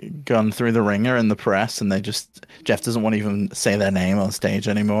like gone through the ringer in the press, and Jeff doesn't want to even say their name on stage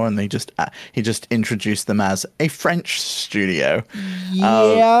anymore, and he just introduced them as a French studio.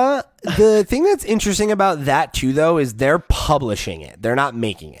 Yeah. The thing that's interesting about that too, though, is they're publishing it. They're not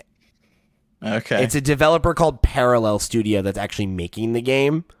making it. Okay. It's a developer called Parallel Studio that's actually making the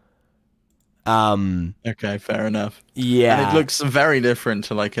game. Okay, fair enough. Yeah, and it looks very different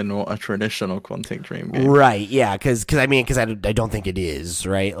to like a traditional Quantic Dream game, right? Yeah, because I don't think it is,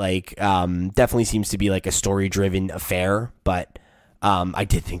 right. Like, definitely seems to be like a story driven affair, but I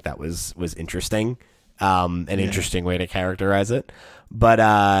did think that was interesting, interesting way to characterize it. But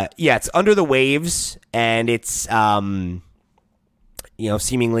yeah, it's Under the Waves, and it's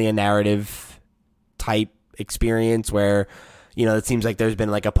seemingly a narrative type experience where, you know, it seems like there's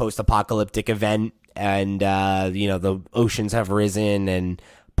been like a post-apocalyptic event, and the oceans have risen, and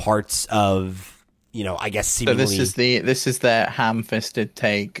parts of, you know, I guess seemingly. So this is their ham-fisted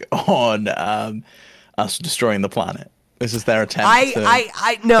take on us destroying the planet. This is their attempt. They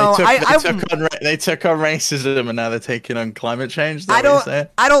took on racism, and now they're taking on climate change. I don't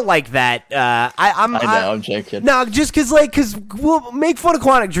like that. I'm joking. No, just because we'll make fun of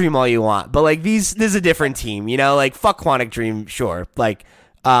Quantic Dream all you want, but like this is a different team, you know. Like fuck Quantic Dream, sure. Like,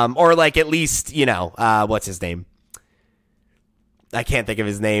 or like at least what's his name? I can't think of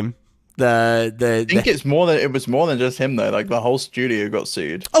his name. I think it was more than just him though. Like the whole studio got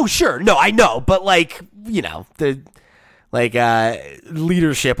sued. Oh sure, no, I know, but like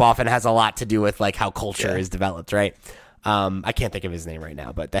leadership often has a lot to do with like how culture is developed, right? I can't think of his name right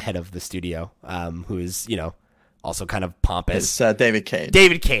now, but the head of the studio, who is, you know, also kind of pompous. It's David Cage.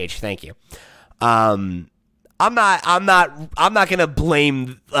 David Cage, thank you. I'm not gonna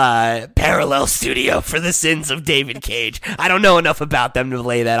blame Parallel Studio for the sins of David Cage. I don't know enough about them to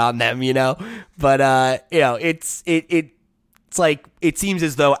lay that on them, you know. But it's like it seems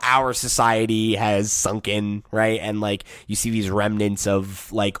as though our society has sunk in, right? And like you see these remnants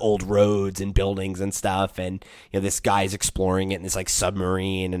of like old roads and buildings and stuff, and you know this guy's exploring it in this like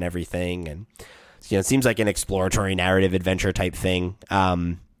submarine and everything, and you know it seems like an exploratory narrative adventure type thing.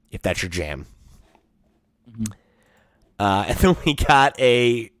 If that's your jam. Mm-hmm. And then we got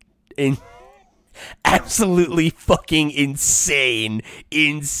an absolutely fucking insane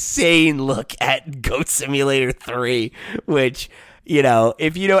look at Goat Simulator 3, which, you know,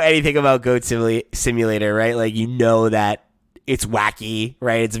 if you know anything about Goat Simulator, right, like, you know that it's wacky,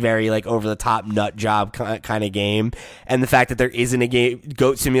 right? It's very, like, over-the-top nut job kind of game. And the fact that there isn't a game,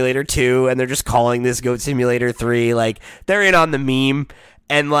 Goat Simulator 2, and they're just calling this Goat Simulator 3, like, they're in on the meme.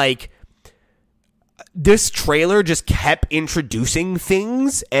 And, like, this trailer just kept introducing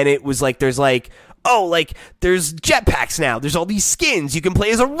things, and it was like, there's jetpacks now. There's all these skins. You can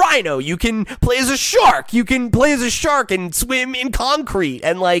play as a rhino. You can play as a shark. You can play as a shark and swim in concrete.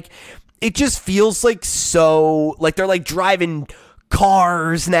 And like, it just feels like so, like they're like driving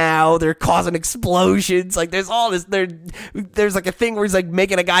cars now. They're causing explosions. Like there's all this, there's like a thing where he's like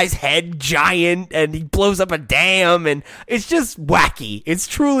making a guy's head giant and he blows up a dam, and it's just wacky. It's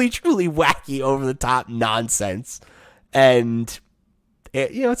truly, truly wacky, over the top nonsense. And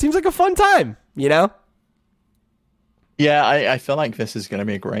it, you know, it seems like a fun time, you know? Yeah, I feel like this is going to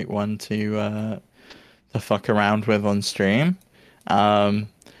be a great one to fuck around with on stream.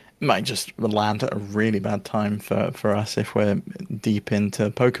 Might just land at a really bad time for us if we're deep into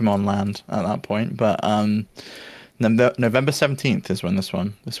Pokemon land at that point. But November 17th is when this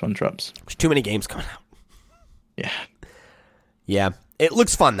one drops. There's too many games coming out. Yeah. Yeah. It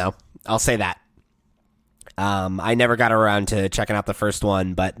looks fun, though. I'll say that. I never got around to checking out the first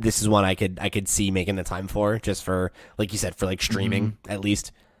one, but this is one I could see making the time for, just for, like you said, for like streaming, at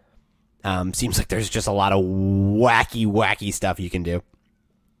least. Seems like there's just a lot of wacky stuff you can do.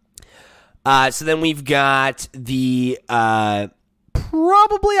 So then we've got the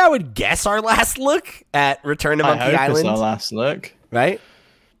probably, I would guess, our last look at Return to Monkey Island. It's our last look, right?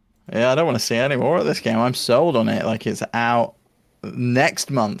 Yeah, I don't want to see any more of this game. I'm sold on it. Like, it's out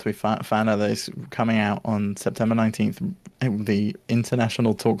next month. We found out that it's coming out on September 19th, the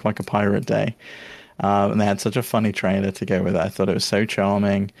International Talk Like a Pirate Day. And they had such a funny trailer to go with it. I thought it was so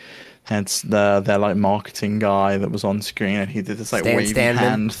charming. And their like marketing guy that was on screen, and he did this like waving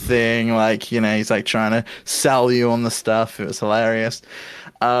hand thing, like, you know, he's like trying to sell you on the stuff. It was hilarious.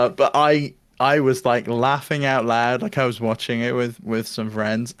 But I was like laughing out loud, like I was watching it with some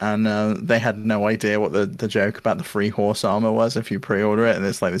friends, and they had no idea what the joke about the free horse armor was if you pre-order it, and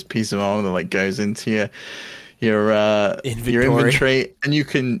it's like this piece of armor that like goes into your inventory, and you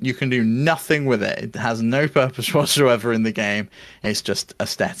can do nothing with it. It has no purpose whatsoever in the game. It's just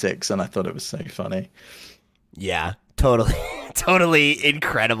aesthetics, and I thought it was so funny. Yeah, totally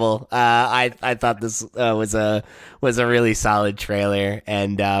incredible. I thought this was a really solid trailer,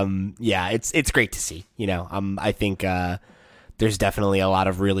 and yeah, it's great to see. You know, I think there's definitely a lot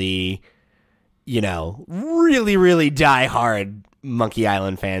of really, you know, really diehard Monkey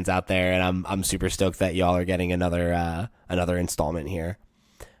Island fans out there, and I'm super stoked that y'all are getting another installment here.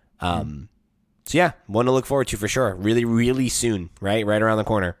 So yeah, one to look forward to for sure. Really soon, right around the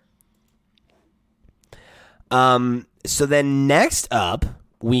corner. So then next up,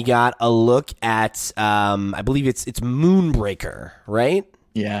 we got a look at I believe it's Moonbreaker, right?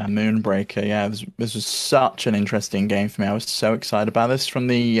 Yeah, Moonbreaker. Yeah, this was such an interesting game for me. I was so excited about this. From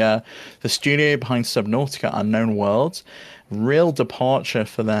the studio behind Subnautica Unknown Worlds. Real departure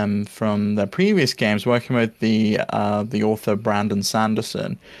for them from their previous games, working with the author Brandon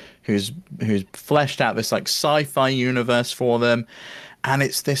Sanderson, who's fleshed out this like sci-fi universe for them, and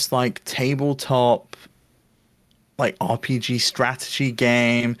it's this like tabletop like RPG strategy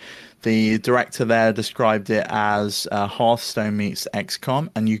game. The director there described it as Hearthstone meets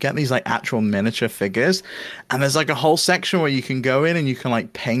XCOM, and you get these like actual miniature figures, and there's like a whole section where you can go in and you can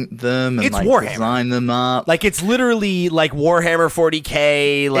like paint them and it's like Warhammer. Design them up. Like, it's literally like Warhammer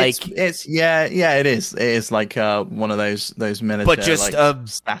 40K. Like it's it is. It is like one of those miniature, but just like,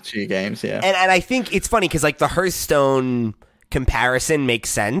 statue games. Yeah, and I think it's funny because like the Hearthstone comparison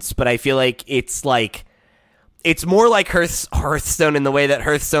makes sense, but I feel like it's more like Hearthstone in the way that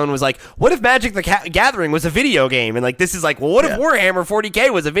Hearthstone was like, what if Magic the Gathering was a video game? And like, this is like, well, what if Warhammer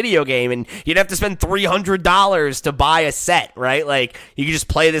 40K was a video game? And you'd have to spend $300 to buy a set, right? Like, you can just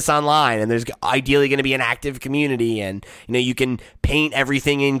play this online, and there's ideally going to be an active community, and, you know, you can paint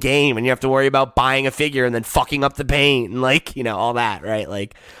everything in game, and you have to worry about buying a figure and then fucking up the paint and, like, you know, all that, right?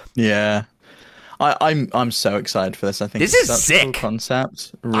 Like, yeah. I'm so excited for this. I think this is sick. Cool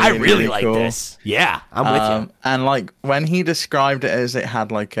concept. I really like cool. this. Yeah, I'm with you. And like when he described it as it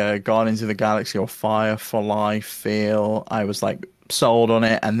had like a Guardians of the Galaxy or Fire for Life feel, I was like sold on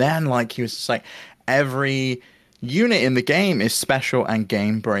it. And then like he was just like, every unit in the game is special and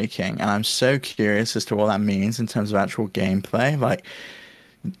game breaking, and I'm so curious as to what that means in terms of actual gameplay. Like,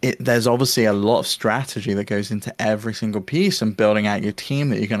 there's obviously a lot of strategy that goes into every single piece, and building out your team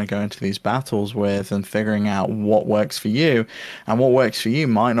that you're going to go into these battles with, and figuring out what works for you, and what works for you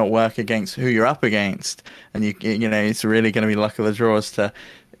might not work against who you're up against. And you know, it's really going to be luck of the draw as to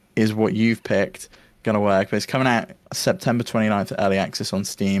is what you've picked going to work. But it's coming out September 29th, early access on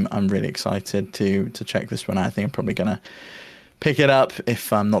Steam. I'm really excited to check this one out. I think I'm probably going to pick it up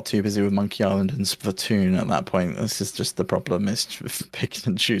if I'm not too busy with Monkey Island and Splatoon at that point. This is just the problem, is picking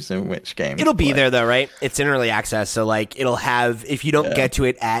and choosing which game. It'll be there though, right? It's in early access, so like it'll have, if you don't get to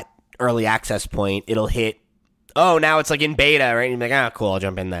it at early access point, it'll hit, oh, now it's like in beta, right? And you're like, ah, cool, I'll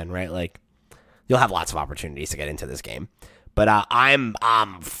jump in then, right? Like, you'll have lots of opportunities to get into this game. But I'm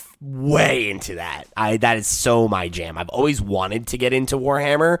way into that. That is so my jam. I've always wanted to get into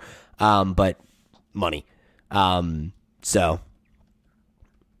Warhammer, but money. So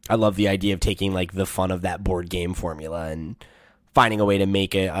I love the idea of taking like the fun of that board game formula and finding a way to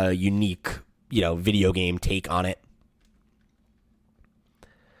make a unique, you know, video game take on it.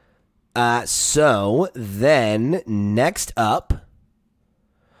 So then next up,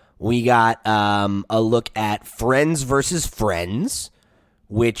 we got a look at Friends versus Friends,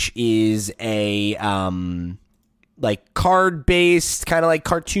 which is a like card-based kind of like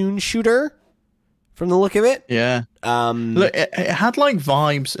cartoon shooter from the look of it. Yeah. Look, it had like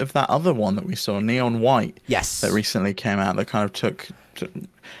vibes of that other one that we saw, Neon White. Yes. That recently came out that kind of took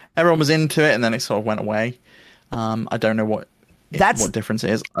everyone was into it, and then it sort of went away. I don't know what what difference it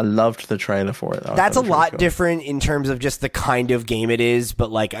is. I loved the trailer for it, though. That's a lot different in terms of just the kind of game it is,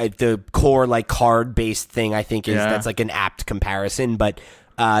 but like the core like card based thing, I think that's like an apt comparison. But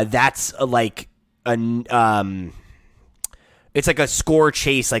that's like it's like a score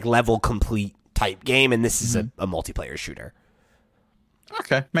chase, like level complete type game, and this is a multiplayer shooter.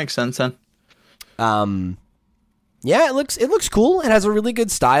 Okay, makes sense then. Yeah, it looks cool. It has a really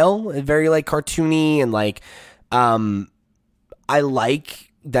good style, very like cartoony, and like I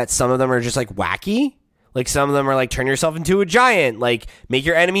like that some of them are just like wacky. Like some of them are like turn yourself into a giant, like make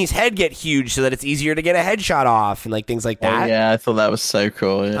your enemy's head get huge so that it's easier to get a headshot off, and like things like that. Oh, yeah, I thought that was so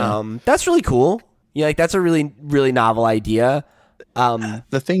cool. Yeah. That's really cool. Yeah, like that's a really, really novel idea.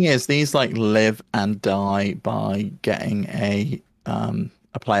 The thing is, these like live and die by getting a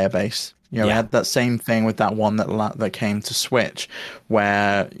player base. You know, we had that same thing with that one that came to Switch,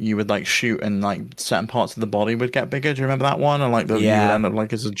 where you would like shoot and like certain parts of the body would get bigger. Do you remember that one? And like you would end up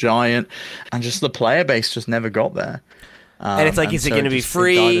like as a giant, and just the player base just never got there. And it's like, is it going to be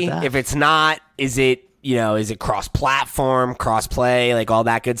free? If it's not, is it cross-platform, cross-play, like all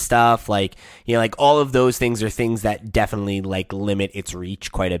that good stuff? Like, you know, like all of those things are things that definitely like limit its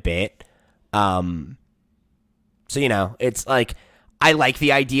reach quite a bit. So, you know, it's like, I like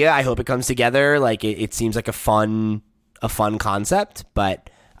the idea. I hope it comes together. Like it seems like a fun concept,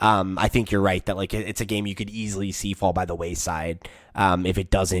 but I think you're right that like it's a game you could easily see fall by the wayside if it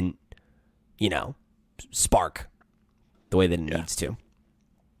doesn't, you know, spark the way that it needs to.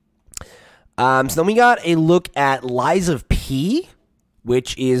 So then we got a look at Lies of P,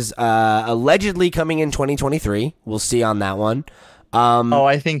 which is allegedly coming in 2023. We'll see on that one.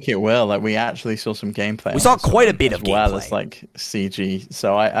 I think it will. Like we actually saw some gameplay. We saw quite a bit of gameplay. As well as like CG.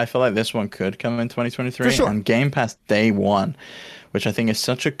 So I feel like this one could come in 2023. For sure. On Game Pass day one, which I think is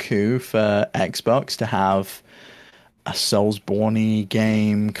such a coup for Xbox to have a Soulsborne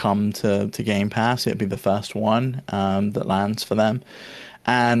game come to Game Pass. It'd be the first one that lands for them.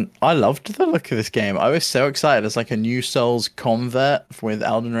 And I loved the look of this game. I was so excited. It's like a new Souls convert with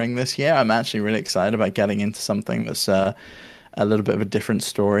Elden Ring this year. I'm actually really excited about getting into something that's a little bit of a different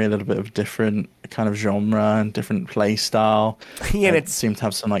story, a little bit of different kind of genre and different play style. Yeah, and it seemed to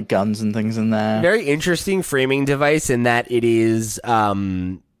have some like guns and things in there. Very interesting framing device in that it is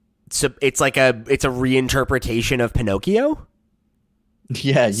so it's a reinterpretation of Pinocchio.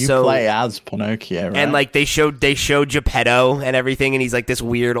 Yeah, you play as Pinocchio, right? And like they showed Geppetto and everything, and he's like this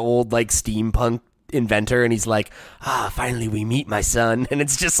weird old like steampunk inventor, and he's like, finally we meet, my son. And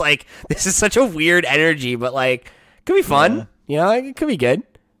it's just like, this is such a weird energy, but like could be fun. Yeah. You know, it could be good.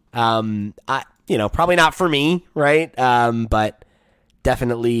 Probably not for me, right? But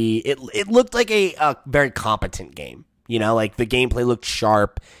definitely it looked like a very competent game. You know, like the gameplay looked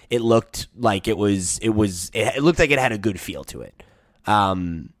sharp. It looked like it looked like it had a good feel to it.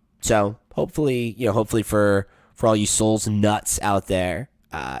 So hopefully for all you Souls nuts out there,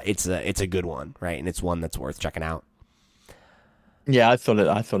 it's a good one, right? And it's one that's worth checking out. Yeah, I thought it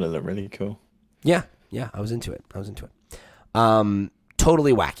looked really cool. Yeah, I was into it.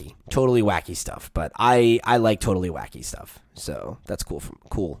 Totally wacky stuff, but I like totally wacky stuff, so that's cool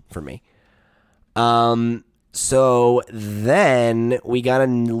for me. So then we gotta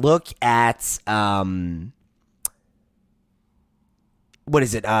look at what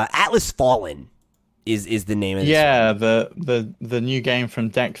is it? Atlas Fallen is the name of this. Yeah, one. The new game from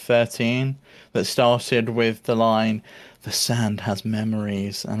Deck 13 that started with the line, "The sand has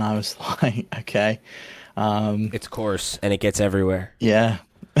memories," and I was like, okay. It's coarse and it gets everywhere. Yeah.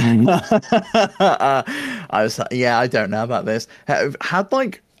 I was like, yeah, I don't know about this. Had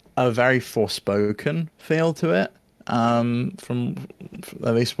like a very Forspoken feel to it, from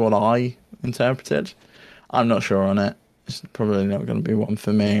at least what I interpreted. I'm not sure on it. It's probably not going to be one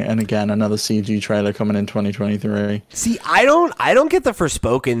for me. And again, another CG trailer coming in 2023. See, I don't get the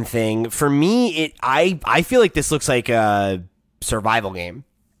Forspoken thing. For me, I feel like this looks like a survival game.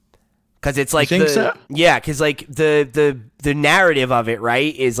 Because it's like so? Yeah, because like the narrative of it,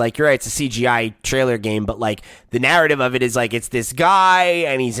 right, is like, you're right, it's a CGI trailer game, but like the narrative of it is like it's this guy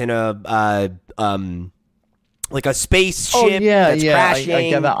and he's in a like a spaceship that's crashing. I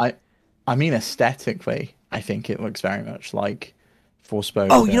get that. I mean, aesthetically, I think it looks very much like Forspoken.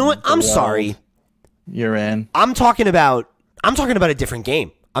 Oh, you know what? I'm sorry. You're in. I'm talking about a different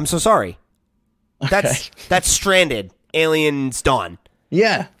game. I'm so sorry. That's Stranded, Aliens Dawn.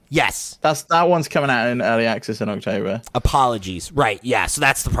 Yeah. Yes. That one's coming out in early access in October. Apologies. Right. Yeah. So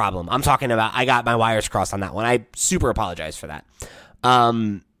that's the problem. I'm talking about, I got my wires crossed on that one. I super apologize for that.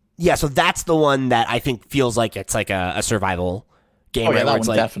 Yeah. So that's the one that I think feels like it's like a survival game. Oh yeah, right, that where one it's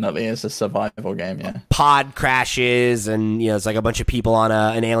like definitely is a survival game. Yeah, pod crashes, and it's like a bunch of people on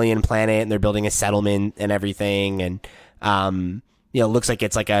an alien planet, and they're building a settlement and everything, and it looks like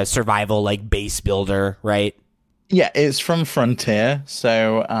it's like a survival like base builder, right? Yeah, it's from Frontier,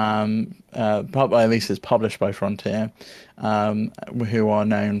 so at least it's published by Frontier, who are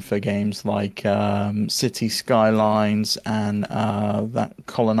known for games like City Skylines and that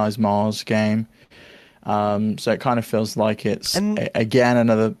Colonize Mars game. So it kind of feels like it's again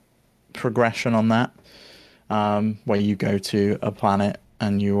another progression on that, where you go to a planet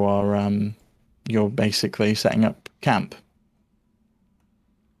and you're basically setting up camp.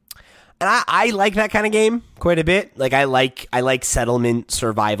 And I like that kind of game quite a bit. Like I like settlement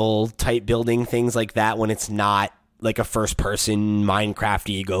survival type building things like that when it's not like a first person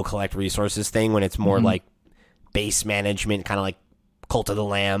Minecraft-y go collect resources thing, when it's more like base management, kind of like Cult of the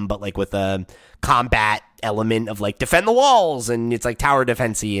Lamb, but like with a combat element of like defend the walls, and it's like tower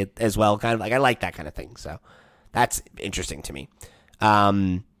defense-y as well. Kind of like I like that kind of thing. So that's interesting to me.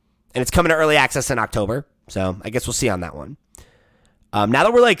 And it's coming to early access in October, so I guess we'll see on that one. Now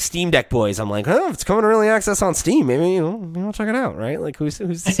that we're like Steam Deck boys, I'm like, if it's coming to early access on Steam, maybe we'll check it out, right? Like who's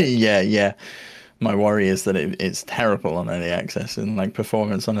yeah. My worry is that it's terrible on early access, and like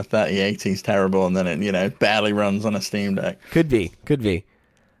performance on a 3080 is terrible, and then it barely runs on a Steam Deck. Could be. Okay,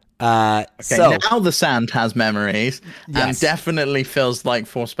 So now the Sand has memories, yes, and definitely feels like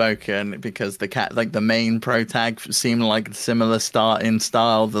Forspoken, because the main pro tag seemed like similar start in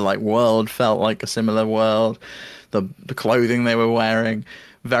style. The like world felt like a similar world. The clothing they were wearing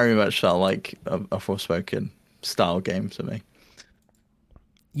very much felt like a Forspoken style game to me.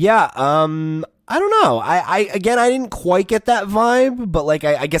 Yeah, I don't know. I didn't quite get that vibe, but like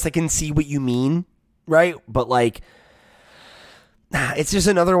I guess I can see what you mean, right? But like, it's just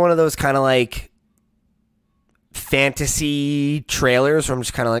another one of those kind of like fantasy trailers where I'm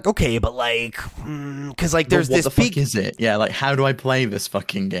just kind of like, okay, but like, because like there's this what the fuck is it? Yeah, like how do I play this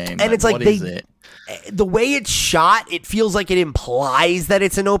fucking game? And it's like what is it? The way it's shot, it feels like it implies that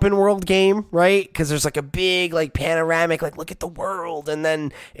it's an open world game, right? Because there's like a big like panoramic, like look at the world, and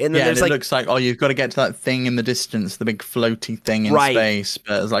then there's it like looks like you've got to get to that thing in the distance, the big floaty thing in space.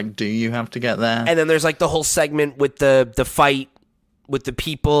 But it's like, do you have to get there? And then there's like the whole segment with the fight with the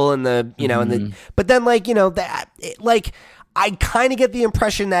people and the and the but then like I kind of get the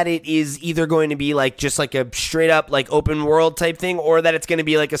impression that it is either going to be like just like a straight up like open world type thing, or that it's going to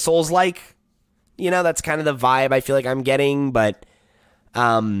be like a Souls like. That's kind of the vibe I feel like I'm getting, but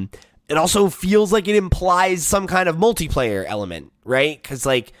it also feels like it implies some kind of multiplayer element, right? Because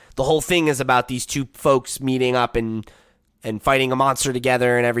like the whole thing is about these two folks meeting up and fighting a monster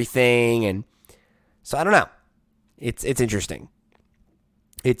together and everything, and so I don't know. It's interesting.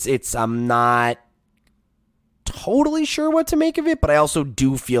 I'm not totally sure what to make of it, but I also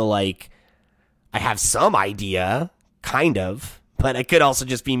do feel like I have some idea, kind of, but it could also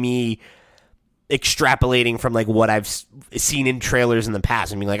just be me extrapolating from like what I've seen in trailers in the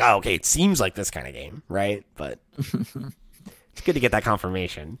past and being like, oh, okay, it seems like this kind of game, right? But it's good to get that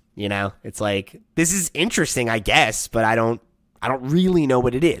confirmation. It's like, this is interesting, I guess, but I don't really know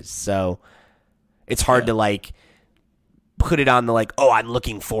what it is, so it's hard to like put it on the like, oh, I'm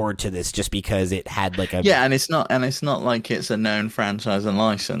looking forward to this just because it had like a and it's not like it's a known franchise and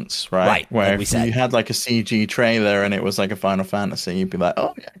license, right? Where like if you had like a CG trailer and it was like a Final Fantasy, you'd be like,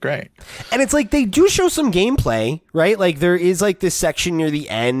 oh yeah, great. And it's like they do show some gameplay, right? Like there is like this section near the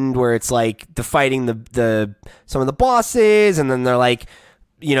end where it's like the fighting the some of the bosses, and then they're like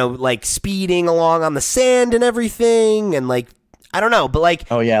like speeding along on the sand and everything, and like I don't know, but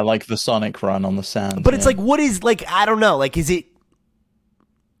like... Oh, yeah, like the Sonic run on the sand. But it's like, what is, like, I don't know. Like, is it...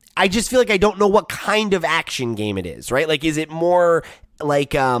 I just feel like I don't know what kind of action game it is, right? Like, is it more like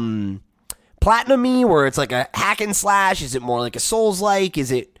Platinum-y, where it's like a hack and slash? Is it more like a Souls-like?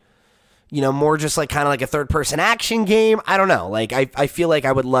 Is it, more just like kind of like a third-person action game? I don't know. Like, I feel like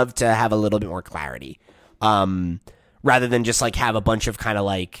I would love to have a little bit more clarity. Rather than just, like, have a bunch of kind of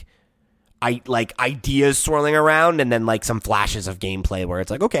like ideas swirling around and then like some flashes of gameplay where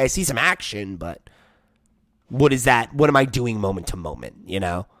it's like, okay, I see some action, but what is that? What am I doing moment to moment?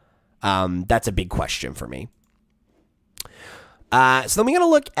 That's a big question for me. So then we're going to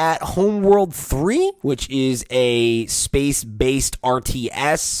look at Homeworld 3, which is a space-based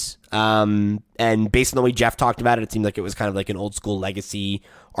RTS. And based on the way Jeff talked about it, it seemed like it was kind of like an old school legacy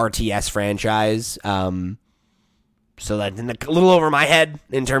RTS franchise. So that's a little over my head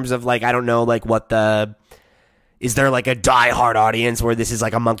in terms of like, I don't know, like is there like a diehard audience where this is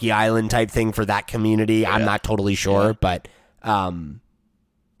like a Monkey Island type thing for that community? Yeah. I'm not totally sure, but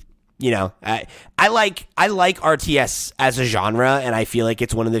I like RTS as a genre, and I feel like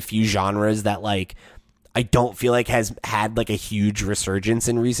it's one of the few genres that like I don't feel like has had like a huge resurgence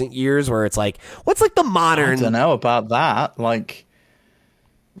in recent years, where it's like, what's like the modern? I don't know about that. Like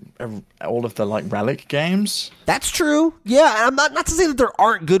all of the like Relic games. That's true. Yeah, I'm not to say that there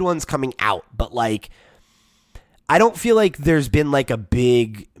aren't good ones coming out, but like I don't feel like there's been like a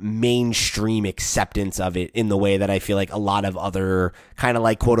big mainstream acceptance of it in the way that I feel like a lot of other kind of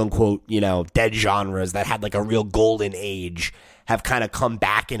like quote unquote, dead genres that had like a real golden age have kind of come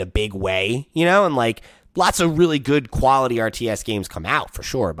back in a big way, and like lots of really good quality RTS games come out for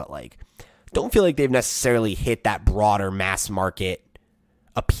sure, but like don't feel like they've necessarily hit that broader mass market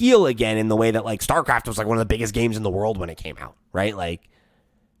appeal again in the way that like StarCraft was like one of the biggest games in the world when it came out, right? Like,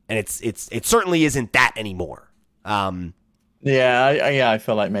 and it certainly isn't that anymore. I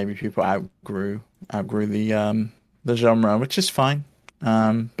feel like maybe people outgrew the genre, which is fine.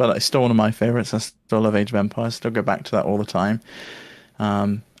 But it's still one of my favorites. I still love Age of Empires. Still go back to that all the time.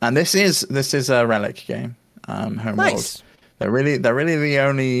 And this is a Relic game. Homeworld. Nice. They're really the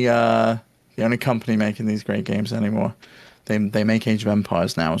only company making these great games anymore. They make Age of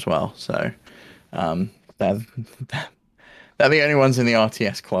Empires now as well. So they're the only ones in the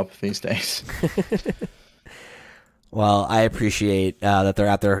RTS club these days. Well, I appreciate that they're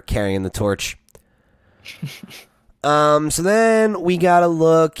out there carrying the torch. So then we got to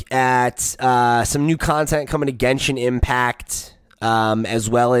look at some new content coming to Genshin Impact, as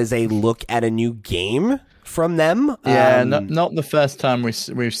well as a look at a new game from them. Yeah, not the first time we've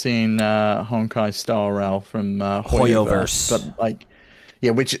seen Honkai Star Rail from Hoyoverse, but like,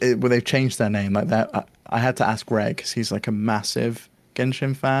 yeah, they've changed their name like that. I had to ask Greg because he's like a massive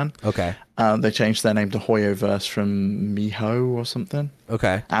Genshin fan. Okay. They changed their name to Hoyoverse from Miho or something.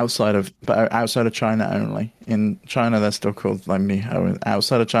 Okay. Outside of China only. In China, they're still called like Miho.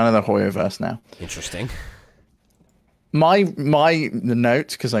 Outside of China, they're Hoyoverse now. Interesting. The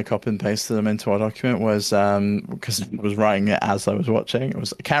note, because I copied and pasted them into our document, was because I was writing it as I was watching.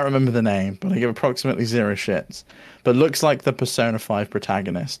 I can't remember the name, but I give approximately 0 shits. But looks like the Persona 5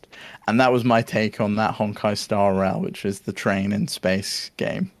 protagonist, and that was my take on that Honkai Star Rail, which is the train in space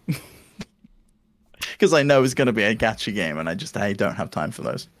game. Because I know it's going to be a gacha game, and I don't have time for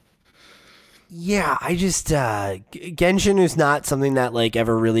those. Yeah, I just Genshin is not something that like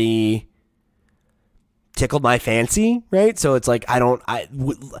ever really tickled my fancy, right? So it's like I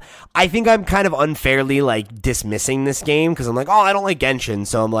think I'm kind of unfairly like dismissing this game because I'm like, oh, I don't like Genshin,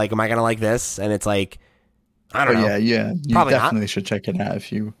 so I'm like, am I gonna like this? And it's like, I don't know. Yeah, you probably definitely not. should check it out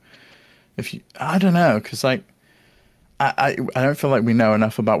if you I don't know, because like I don't feel like we know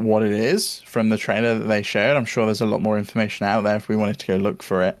enough about what it is from the trailer that they showed. I'm sure there's a lot more information out there if we wanted to go look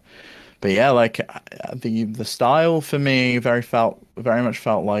for it. But yeah, like the style for me very much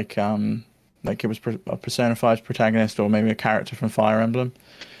felt like it was a Persona 5 protagonist or maybe a character from Fire Emblem.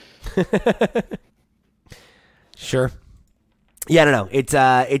 Sure. Yeah, I don't know. It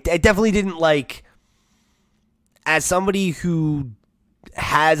definitely didn't like. As somebody who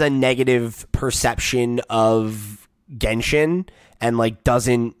has a negative perception of Genshin and like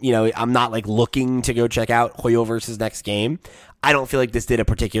doesn't, I'm not like looking to go check out Hoyoverse's next game. I don't feel like this did a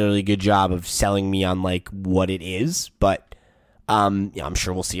particularly good job of selling me on like what it is, but I'm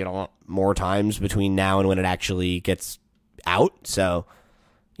sure we'll see it a lot more times between now and when it actually gets out. So,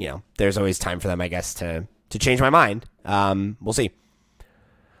 there's always time for them, I guess, to change my mind. We'll see.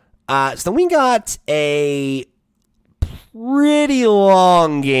 So then we got a pretty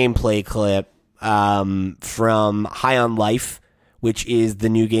long gameplay clip from High on Life, which is the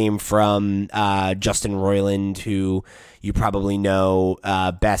new game from Justin Roiland, who you probably know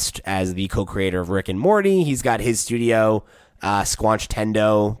best as the co-creator of Rick and Morty. He's got his studio, Squanch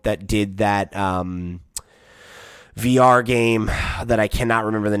Tendo, that did that VR game that I cannot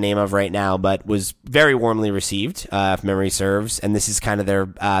remember the name of right now, but was very warmly received, if memory serves. And this is kind of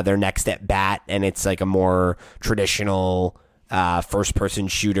their next at bat, and it's like a more traditional first-person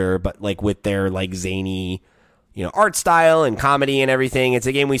shooter, but like with their like zany, art style and comedy and everything. It's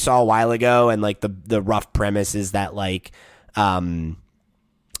a game we saw a while ago, and like the rough premise is that like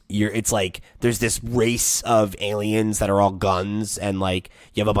it's like there's this race of aliens that are all guns, and like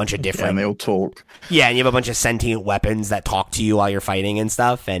you have a bunch of different. Yeah, and they all talk. Yeah, and you have a bunch of sentient weapons that talk to you while you're fighting and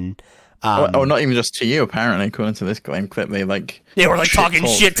stuff, and or not even just to you. Apparently, according to this game clip, they were like talking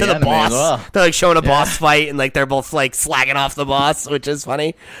shit to the boss. Well. They're like showing a boss fight, and like they're both like slagging off the boss, which is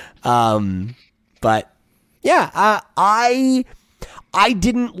funny. But yeah, I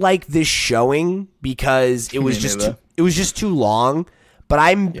didn't like this showing because it was just too long. But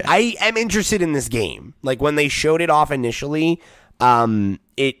I am interested in this game. Like when they showed it off initially,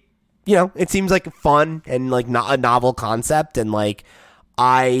 it it seems like fun and like not a novel concept, and like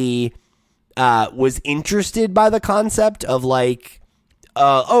I was interested by the concept of like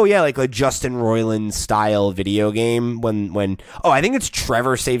like a Justin Roiland style video game when I think it's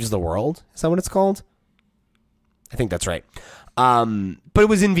Trevor Saves the World. Is that what it's called? I think that's right. But it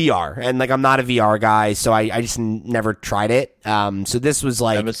was in VR, and like I'm not a VR guy, so I just never tried it. So this was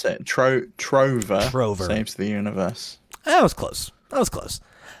like never said Trover Saves the Universe. That was close.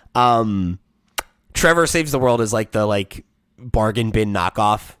 Trevor Saves the World is like the like bargain bin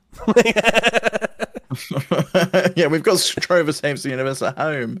knockoff. Yeah, we've got Trover Saves the Universe at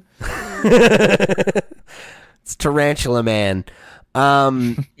home. It's Tarantula Man.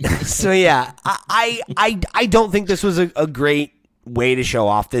 So yeah, I don't think this was a great way to show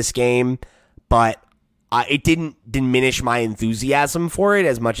off this game, but it didn't diminish my enthusiasm for it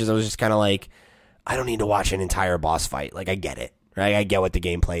as much as I was just kind of like, I don't need to watch an entire boss fight. Like, I get it, right? I get what the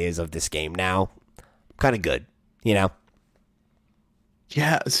gameplay is of this game now. Kind of good, Yeah,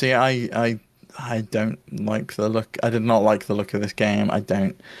 see, I don't like the look. I did not like the look of this game.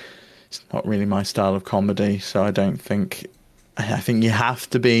 It's not really my style of comedy, so I think you have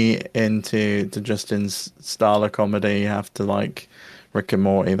to be into Justin's style of comedy. You have to like Rick and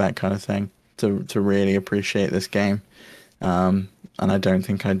Morty, that kind of thing, to really appreciate this game. And I don't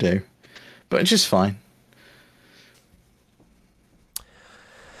think I do. But it's just fine.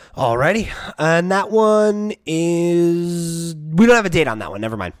 Alrighty. And that one is... We don't have a date on that one.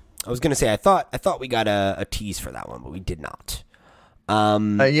 Never mind. I was going to say, I thought we got a tease for that one, but we did not.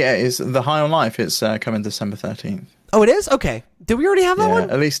 It's The High on Life. It's coming December 13th. Oh, it is? Okay. Did we already have that one?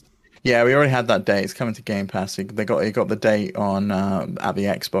 At least... Yeah, we already had that date. It's coming to Game Pass. They got the date on at the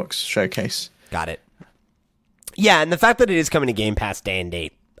Xbox showcase. Got it. Yeah, and the fact that it is coming to Game Pass day and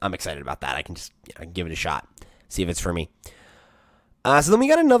date, I'm excited about that. I can just give it a shot, see if it's for me. So then we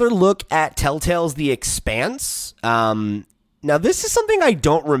got another look at Telltale's The Expanse. Now, this is something I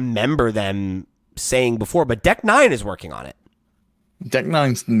don't remember them saying before, but Deck 9 is working on it. Deck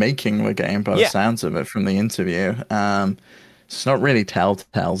 9's making the game by the sounds of it from the interview. It's not really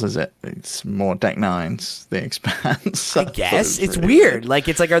Telltale's, is it? It's more Deck 9's The Expanse. I guess. It's weird. Like,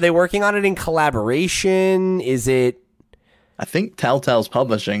 it's like, are they working on it in collaboration? Is it... I think Telltale's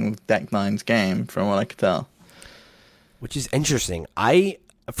publishing Deck 9's game, from what I could tell. Which is interesting.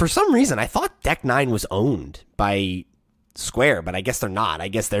 For some reason, I thought Deck 9 was owned by Square, but I guess they're not. I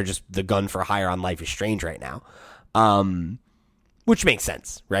guess they're just the gun for hire on Life is Strange right now. Which makes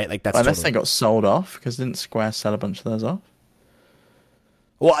sense, right? Like that's unless they got sold off, because didn't Square sell a bunch of those off?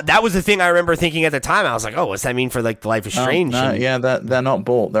 Well, that was the thing I remember thinking at the time. I was like, "Oh, what's that mean for like the Life is Strange?" No, yeah, they're not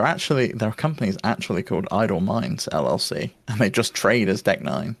bought. Their company's actually called Idle Minds LLC, and they just trade as Deck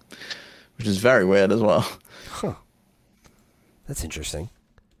 9, which is very weird as well. Huh. That's interesting.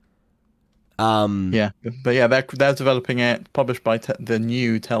 Yeah, but yeah, they're developing it, published by the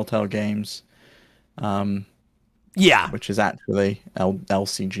new Telltale Games. Which is actually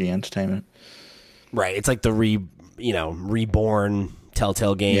LCG Entertainment. Right, it's like the reborn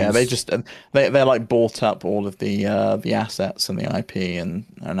Telltale Games. Yeah, they like bought up all of the assets and the IP and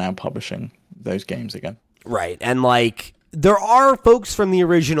are now publishing those games again. Right, and like there are folks from the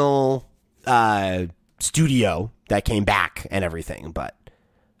original studio that came back and everything, but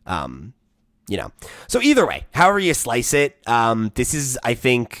So either way, however you slice it, this is, I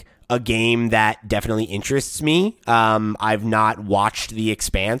think, a game that definitely interests me. I've not watched The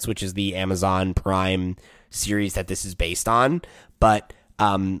Expanse, which is the Amazon Prime series that this is based on. But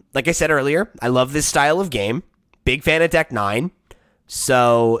like I said earlier, I love this style of game. Big fan of Deck 9.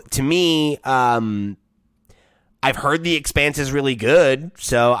 So to me, I've heard The Expanse is really good.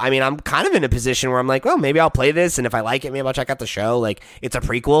 So, I mean, I'm kind of in a position where I'm like, well, maybe I'll play this. And if I like it, maybe I'll check out the show. Like, it's a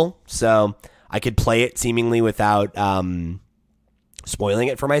prequel. So I could play it seemingly without spoiling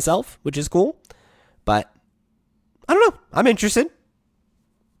it for myself, which is cool. But I don't know. I'm interested.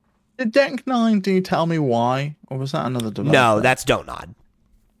 Did Deck 9, do you tell me why? Or was that another developer? No, that's Don't Nod.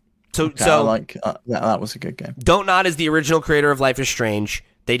 That was a good game. Don't Nod is the original creator of Life is Strange.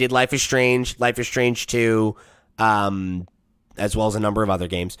 They did Life is Strange 2, as well as a number of other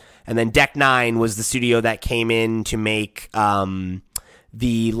games. And then Deck 9 was the studio that came in to make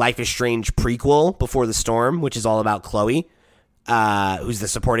the Life is Strange prequel, Before the Storm, which is all about Chloe, who's the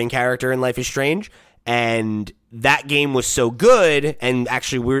supporting character in Life is Strange. And that game was so good and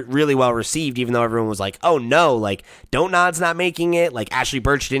actually really well received, even though everyone was like, oh no, like Don't Nod's not making it. Like Ashley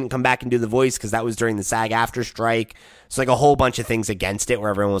Birch didn't come back and do the voice because that was during the SAG after strike. So like a whole bunch of things against it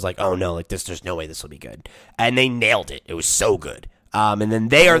where everyone was like, oh no, like there's no way this will be good. And they nailed it. It was so good. And then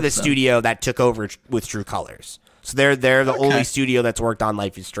they are the studio that took over with True Colors. So they're the only studio that's worked on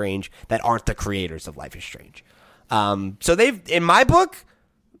Life is Strange that aren't the creators of Life is Strange. So they've, in my book,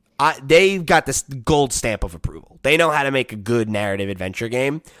 they've got this gold stamp of approval. They know how to make a good narrative adventure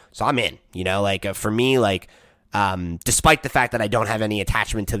game. So I'm in, for me, despite the fact that I don't have any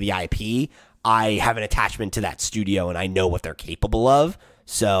attachment to the IP, I have an attachment to that studio and I know what they're capable of.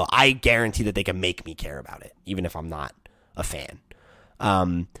 So I guarantee that they can make me care about it, even if I'm not a fan.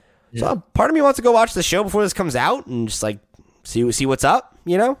 So part of me wants to go watch the show before this comes out and just see what's up,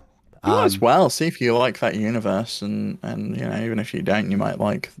 You might as well see if you like that universe, and even if you don't, you might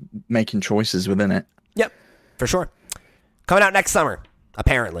like making choices within it. Yep, for sure. Coming out next summer,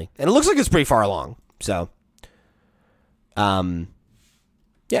 apparently, and it looks like it's pretty far along. So, yeah,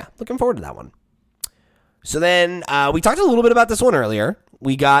 looking forward to that one. So then we talked a little bit about this one earlier.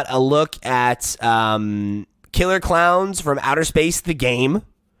 We got a look at Killer Clowns from Outer Space, the game,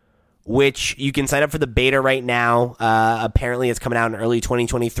 which you can sign up for the beta right now. Apparently, it's coming out in early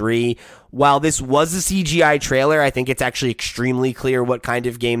 2023. While this was a CGI trailer, I think it's actually extremely clear what kind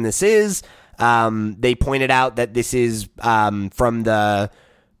of game this is. They pointed out that this is from the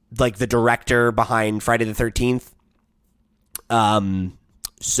director behind Friday the 13th.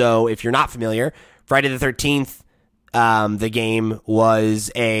 So if you're not familiar, Friday the 13th, the game was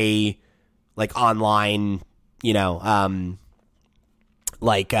a online,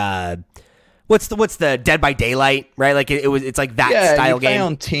 what's the Dead by Daylight, right? It's like that style game. You play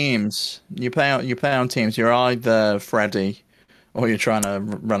on teams. You play on teams. You're either Freddy or you're trying to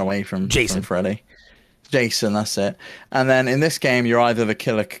run away from Jason. Freddy. Jason, that's it. And then in this game, you're either the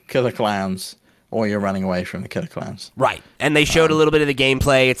killer clowns or you're running away from the killer clowns. Right. And they showed a little bit of the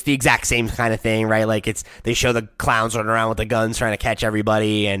gameplay. It's the exact same kind of thing, right? They show the clowns running around with the guns trying to catch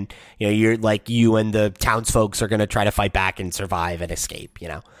everybody, and you're you and the townsfolk are going to try to fight back and survive and escape,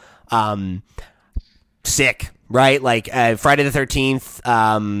 Sick, right? Friday the 13th,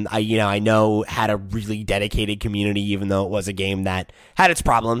 I know had a really dedicated community, even though it was a game that had its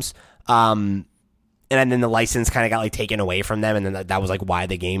problems. And then the license kind of got taken away from them, and then that was why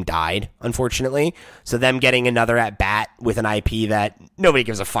the game died, unfortunately. So them getting another at bat with an IP that nobody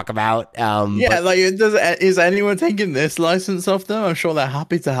gives a fuck about. Is anyone taking this license off them? I'm sure they're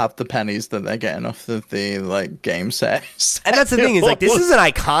happy to have the pennies that they're getting off of the game sales. And that's the thing is this is an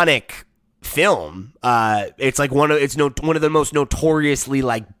iconic film. It's one of the most notoriously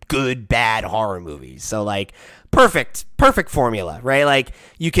good bad horror movies. So perfect formula, right?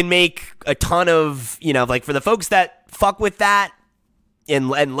 You can make a ton of, for the folks that fuck with that and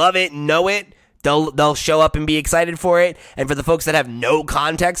love it and know it, they'll show up and be excited for it. And for the folks that have no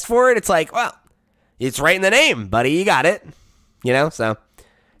context for it, it's well, it's right in the name, buddy. You got it. So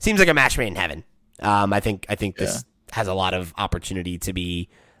seems like a match made in heaven. I think this has a lot of opportunity to be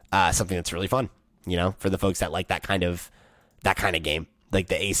something that's really fun, for the folks that like that kind of game, the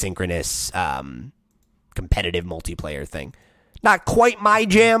asynchronous, competitive multiplayer thing. Not quite my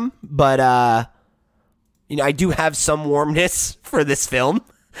jam, but I do have some warmness for this film.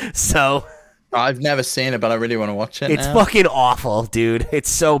 So I've never seen it, but I really want to watch it. It's fucking awful, dude. It's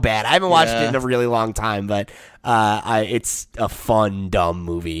so bad. I haven't watched it in a really long time, but it's a fun, dumb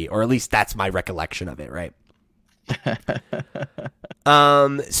movie, or at least that's my recollection of it, right?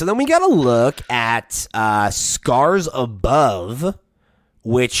 So then we got to look at Scars Above,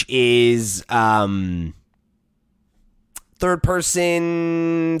 which is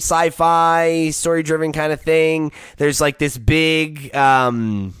third-person, sci-fi, story-driven kind of thing. There's this big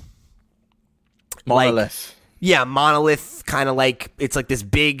monolith. Monolith, kind of it's this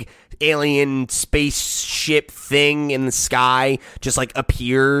big alien spaceship thing in the sky just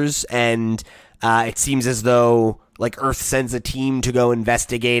appears, and it seems as though Earth sends a team to go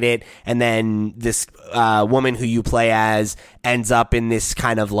investigate it, and then this woman who you play as ends up in this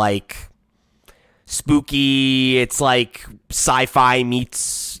kind of spooky, it's sci-fi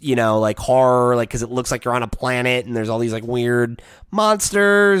meets horror, because it looks like you're on a planet and there's all these weird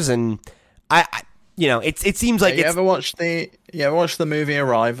monsters, and it seems like you ever watched the movie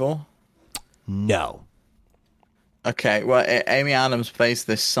Arrival? No. Okay, well, Amy Adams plays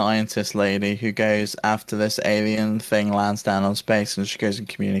this scientist lady who goes after this alien thing lands down on space, and she goes and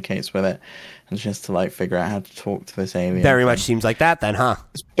communicates with it, and she has to figure out how to talk to this alien. Very much seems like that then, huh?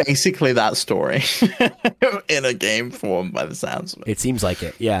 It's basically that story in a game form by the sounds of it. It seems like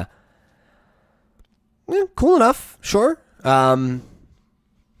it, yeah. Cool enough, sure. I don't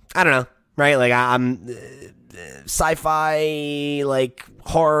know, right? I'm sci-fi,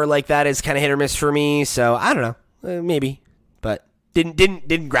 horror that is kind of hit or miss for me, so I don't know. Maybe, but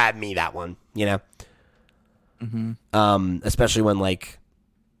didn't grab me, that one, Mm-hmm. Especially when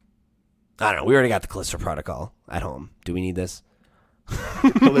I don't know. We already got the Callisto Protocol at home. Do we need this?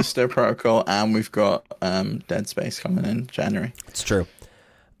 Callisto Protocol, and we've got Dead Space coming in January. It's true.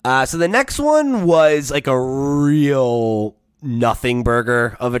 So the next one was like a real nothing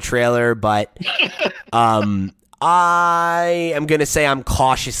burger of a trailer, but I am going to say I'm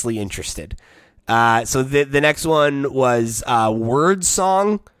cautiously interested. So the next one was Word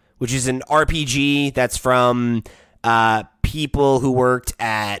Song, which is an RPG that's from people who worked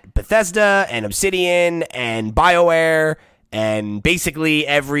at Bethesda and Obsidian and BioWare and basically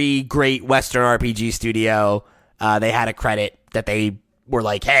every great Western RPG studio. They had a credit that they were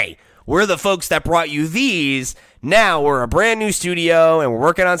like, hey, we're the folks that brought you these. Now we're a brand new studio and we're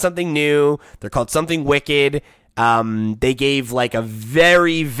working on something new. They're called Something Wicked. They gave like a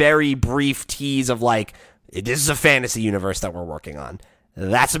very, very brief tease of like, this is a fantasy universe that we're working on.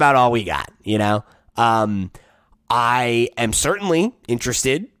 That's about all we got, you know? I am certainly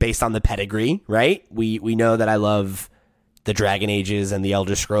interested based on the pedigree, right? We know that I love the Dragon Ages and the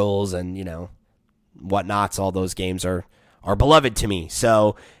Elder Scrolls and, you know, whatnots. All those games are beloved to me.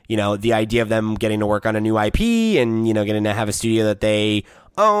 So, you know, the idea of them getting to work on a new IP and, you know, getting to have a studio that they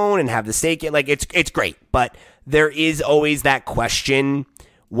own and have the stake in, like, it's great. But there is always that question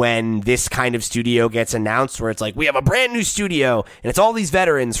when this kind of studio gets announced where it's like, we have a brand new studio and it's all these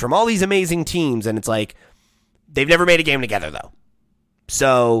veterans from all these amazing teams. And it's like, they've never made a game together though.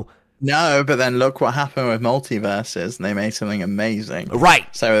 So no, but then look what happened with Multiverses, and they made something amazing. Right.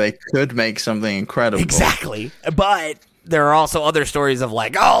 So they could make something incredible. Exactly. But there are also other stories of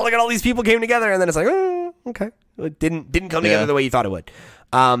like, oh, look at all these people came together, and then it's like, oh, okay, it didn't come together the way you thought it would.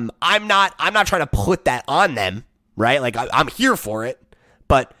 I'm not trying to put that on them, right? Like I'm here for it,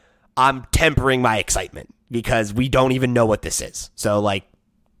 but I'm tempering my excitement because we don't even know what this is. So like,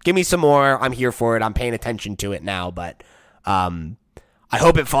 give me some more. I'm here for it. I'm paying attention to it now, but I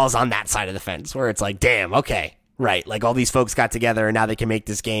hope it falls on that side of the fence where it's like, damn, okay, right. Like all these folks got together and now they can make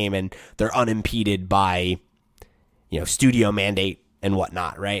this game and they're unimpeded by, you know, studio mandate and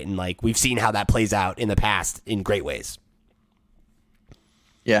whatnot, right? And like we've seen how that plays out in the past in great ways.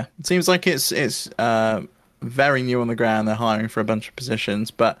 Yeah, it seems like it's very new on the ground. They're hiring for a bunch of positions,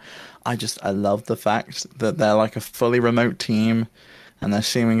 but I love the fact that they're like a fully remote team. And they're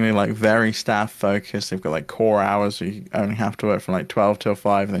seemingly like very staff focused. They've got like core hours. So you only have to work from like 12 till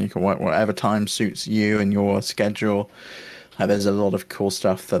 5, and then you can work whatever time suits you and your schedule. There's a lot of cool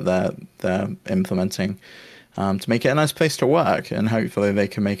stuff that they're implementing to make it a nice place to work, and hopefully they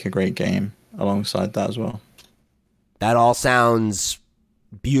can make a great game alongside that as well. That all sounds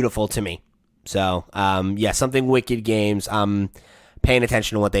beautiful to me. So yeah, Something Wicked Games. I'm paying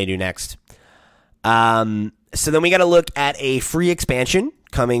attention to what they do next. So then we got to look at a free expansion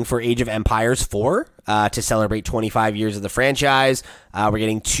coming for Age of Empires 4 to celebrate 25 years of the franchise. We're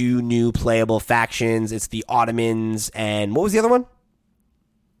getting 2 new playable factions. It's the Ottomans and what was the other one?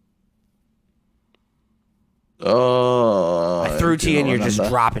 Oh, I threw to you and you're just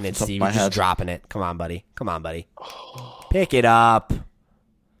dropping it, Steve. You're just dropping it. Come on, buddy. Come on, buddy. Pick it up.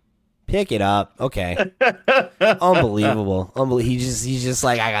 Pick it up. Okay. Unbelievable. He's just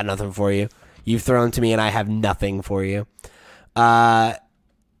like, I got nothing for you. You've thrown to me and I have nothing for you. You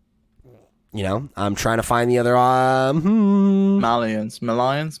know, I'm trying to find the other Malayans,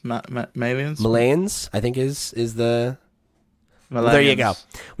 I think is the well, there you go.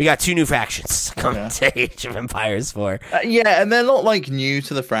 We got 2 new factions coming to Age of Empires 4. Yeah, and they're not like new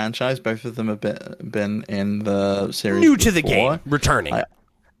to the franchise. Both of them have been in the series. New to the game, returning.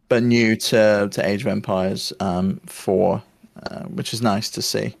 But new to Age of Empires 4, which is nice to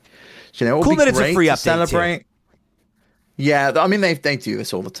see. You know, cool that it's a free update celebrate. Too. Yeah, I mean they do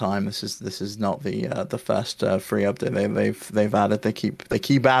this all the time. This is not the first free update they've added. They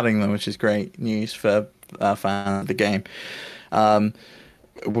keep adding them, which is great news for fans of the game. It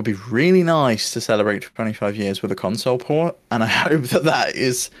would be really nice to celebrate 25 years with a console port, and I hope that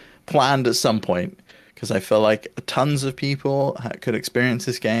is planned at some point because I feel like tons of people could experience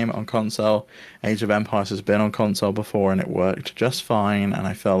this game on console. Age of Empires has been on console before and it worked just fine, and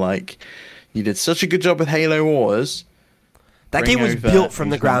I feel like you did such a good job with Halo Wars. That game was built from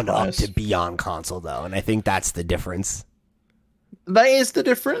the ground up to be on console, though, and I think that's the difference. That is the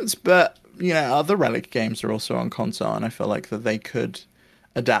difference, but you know, other Relic games are also on console, and I feel like that they could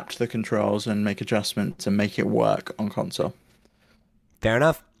adapt the controls and make adjustments and make it work on console. Fair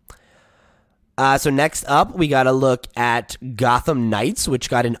enough. So next up, we got to look at Gotham Knights,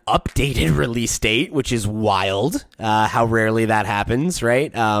 which got an updated release date, which is wild. How rarely that happens,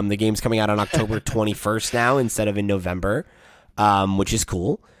 right? The game's coming out on October 21st now instead of in November, which is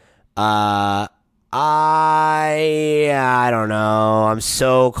cool. I don't know. I'm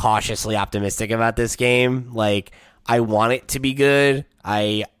so cautiously optimistic about this game. Like, I want it to be good.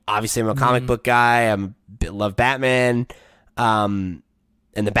 Obviously I'm a comic book guy. Love Batman, and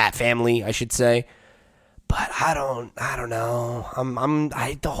the Bat family, I should say. But I don't know.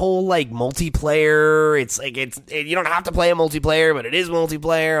 The whole like multiplayer. It's like you don't have to play a multiplayer, but it is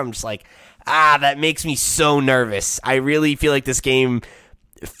multiplayer. I'm just like, that makes me so nervous. I really feel like this game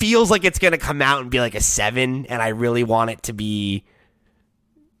feels like it's gonna come out and be like a 7, and I really want it to be.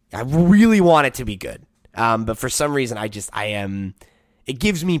 I really want it to be good. But for some reason, it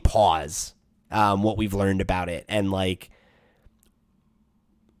gives me pause. What we've learned about it, and like.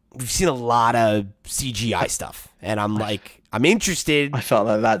 We've seen a lot of CGI stuff, and I'm interested. I felt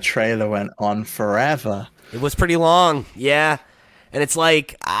like that trailer went on forever. It was pretty long, yeah. And it's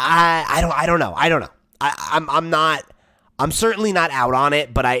like I don't know. I'm certainly not out on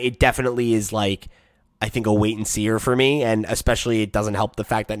it, but it definitely is like I think a wait and seeer for me, and especially it doesn't help the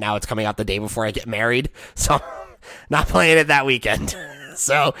fact that now it's coming out the day before I get married, so I'm not playing it that weekend.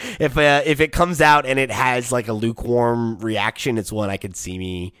 So if it comes out and it has like a lukewarm reaction, it's one I could see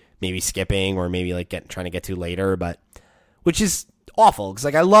me maybe skipping or maybe like trying to get to later, but which is awful because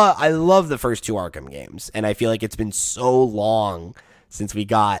like I love the first 2 Arkham games, and I feel like it's been so long since we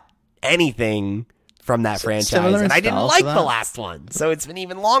got anything from that franchise, and I didn't like the last one, so it's been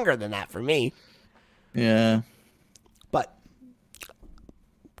even longer than that for me. Yeah, but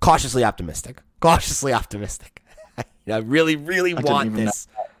cautiously optimistic. I really, really want this.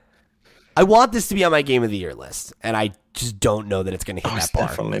 I want this to be on my Game of the Year list, and I just don't know that it's going to hit that bar.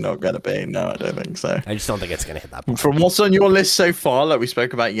 It's definitely not going to be. No, I don't think so. I just don't think it's going to hit that bar. From what's on your list so far, like we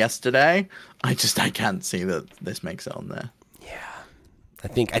spoke about yesterday, I can't see that this makes it on there. Yeah,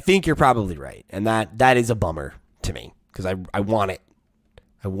 I think you're probably right, and that is a bummer to me because I want it.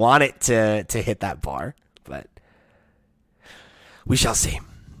 I want it to hit that bar, but we shall see.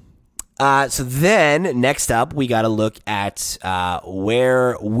 So then, next up, we got to look at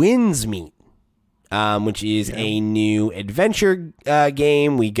Where Winds Meet, which is a new adventure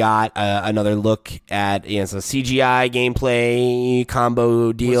game. We got another look at some CGI gameplay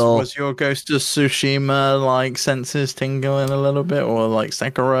combo deal. Was your Ghost of Tsushima like senses tingling a little bit, or like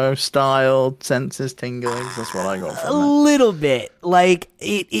Sekiro style senses tingling? That's what I got from it. A little bit. Like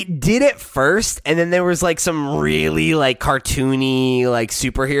it did at first, and then there was like some really like cartoony like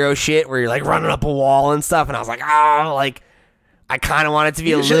superhero shit where you're like running up a wall and stuff, and I was like, I kind of want it to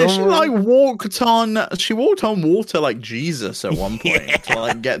be a little. She like walked on. She walked on water like Jesus at one point to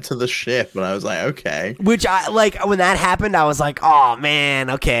like get to the ship, and I was like, okay. Which I like when that happened. I was like, oh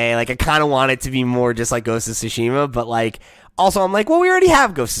man, okay. Like I kind of want it to be more just like Ghost of Tsushima, but like also I'm like, well, we already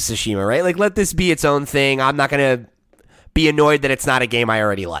have Ghost of Tsushima, right? Like let this be its own thing. I'm not gonna be annoyed that it's not a game I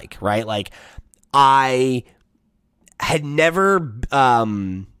already like, right? Like I had never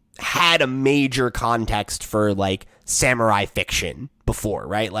had a major context for like samurai fiction before,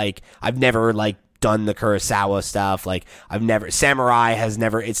 right? Like I've never like done the Kurosawa stuff. Like samurai has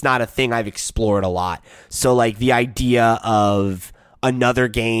never, it's not a thing I've explored a lot. So like the idea of another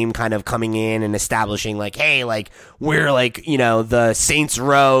game kind of coming in and establishing like, hey, like we're like, the Saints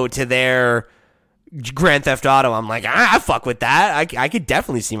Row to their Grand Theft Auto. I'm like, I fuck with that. I could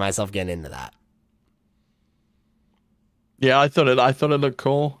definitely see myself getting into that. Yeah, I thought it looked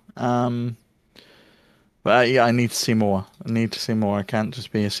cool. But yeah, I need to see more. I can't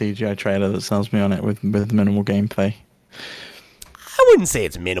just be a CGI trailer that sells me on it with minimal gameplay. I wouldn't say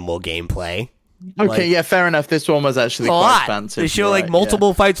it's minimal gameplay. Okay, yeah, fair enough. This one was actually quite expansive. They show like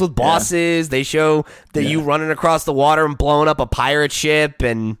multiple fights with bosses. They show that you running across the water and blowing up a pirate ship,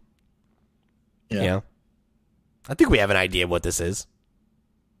 and I think we have an idea of what this is.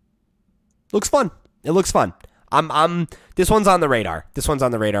 Looks fun. It looks fun. This one's on the radar. This one's on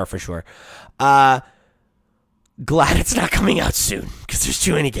the radar for sure. Glad it's not coming out soon because there's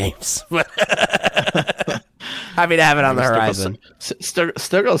too many games. Happy to have it on the horizon.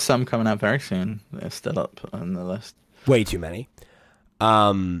 Still got some coming out very soon. They're still up on the list. Way too many.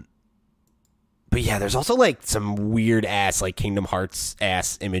 But yeah, there's also like some weird ass like Kingdom Hearts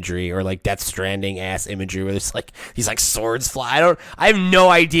ass imagery or like Death Stranding ass imagery where there's like these like swords fly. I have no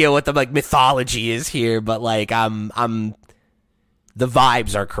idea what the like mythology is here, but like the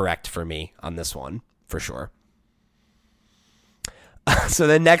vibes are correct for me on this one for sure. So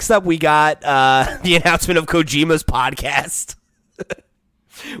then next up we got the announcement of Kojima's podcast,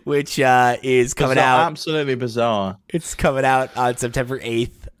 which is coming out. Absolutely bizarre. It's coming out on September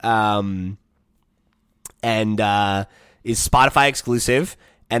 8th. And is Spotify exclusive,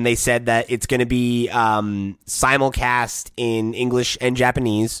 and they said that it's going to be simulcast in English and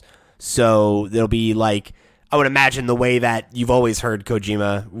Japanese, So there'll be like, I would imagine the way that you've always heard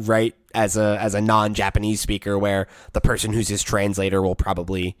Kojima, right, as a non-Japanese speaker, where the person who's his translator will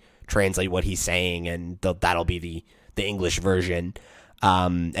probably translate what he's saying, and that'll be the English version.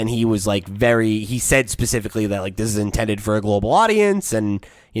 And he was like he said specifically that like this is intended for a global audience, and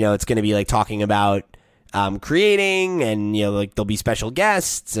it's going to be like talking about creating, and like there'll be special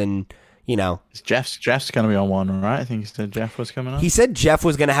guests, and Jeff's going to be on one, right? I think he said Jeff was coming on. He said Jeff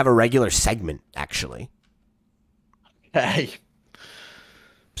was going to have a regular segment, actually. Hey.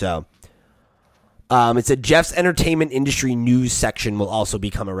 So, it said Jeff's entertainment industry news section will also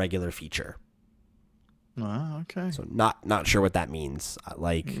become a regular feature. Oh, okay. So not sure what that means.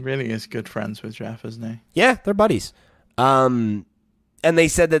 He really is good friends with Jeff, isn't he? Yeah, they're buddies. And they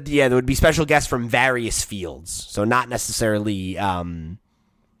said that there would be special guests from various fields, so not necessarily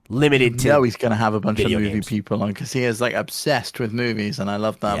limited to. He's going to have a bunch of movie games. people on because he is like obsessed with movies, and I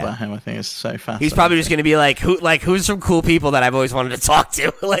love that about him. I think it's so fascinating. He's probably just going to be like, who's some cool people that I've always wanted to talk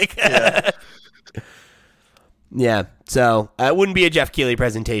to, yeah. Yeah, so it wouldn't be a Jeff Keighley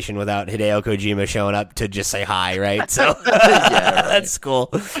presentation without Hideo Kojima showing up to just say hi, right? So that's cool.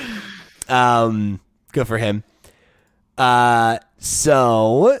 Good for him.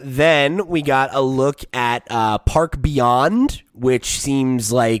 So then we got a look at Park Beyond, which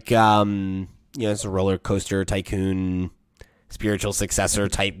seems like it's a roller coaster tycoon spiritual successor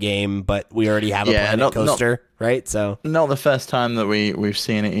type game, but we already have a Planet Coaster, right? So not the first time that we've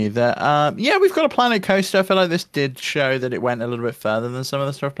seen it either. We've got a Planet Coaster. I feel like this did show that it went a little bit further than some of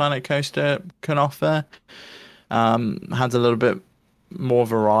the stuff Planet Coaster can offer. Had a little bit more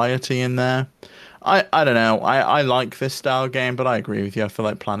variety in there. I don't know. I like this style game, but I agree with you. I feel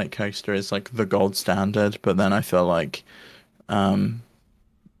like Planet Coaster is like the gold standard, but then I feel like a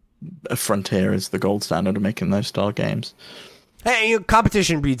Frontier is the gold standard of making those style games. Hey,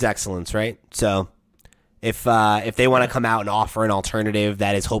 competition breeds excellence, right? So if they want to come out and offer an alternative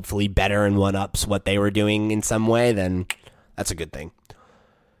that is hopefully better and one-ups what they were doing in some way, then that's a good thing.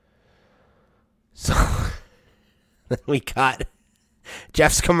 So we got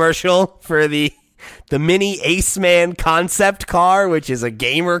Jeff's commercial for the Mini Aceman concept car, which is a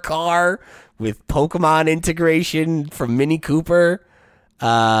gamer car with Pokemon integration from Mini Cooper.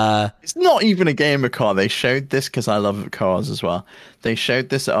 It's not even a gamer car. They showed this because I love cars as well. They showed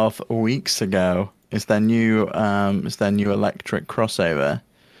this off weeks ago. It's their new electric crossover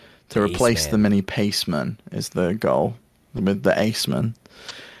to replace the Mini Paceman is the goal with the Aceman.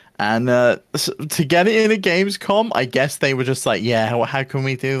 And to get it in a Gamescom, I guess they were just like, how can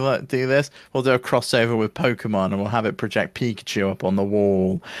we do this? We'll do a crossover with Pokemon, and we'll have it project Pikachu up on the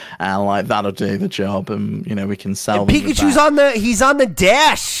wall, and like that'll do the job, and we can sell. And Pikachu's he's on the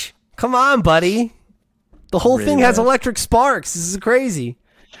dash. Come on, buddy. The whole thing has electric sparks. This is crazy.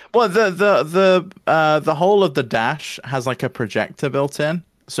 Well, the whole of the dash has like a projector built in,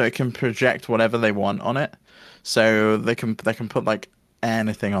 so it can project whatever they want on it. So they can put like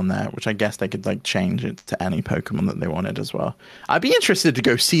anything on there, which I guess they could like change it to any Pokemon that they wanted as well. I'd be interested to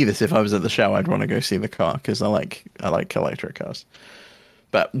go see this if I was at the show. I'd want to go see the car because I like electric cars.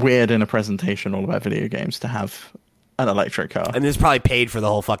 But weird in a presentation all about video games to have an electric car. And this probably paid for the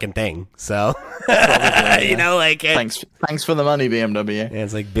whole fucking thing. So probably, thanks for the money, BMW. Yeah,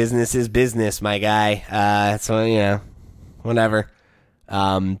 it's like business is business, my guy. So whatever.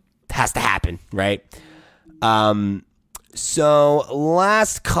 Has to happen, right? So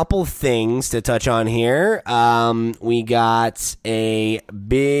last couple things to touch on here. We got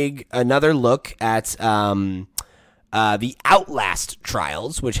another look at the Outlast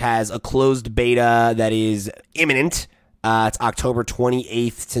trials, which has a closed beta that is imminent. It's October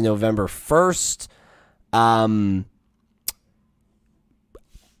 28th to November 1st. I don't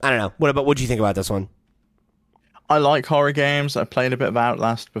know. What do you think about this one? I like horror games. I played a bit of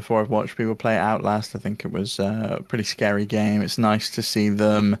Outlast before. I've watched people play Outlast. I think it was a pretty scary game. It's nice to see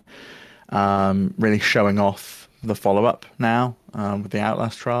them really showing off the follow-up now with the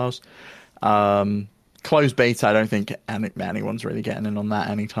Outlast trials. Closed beta, I don't think anyone's really getting in on that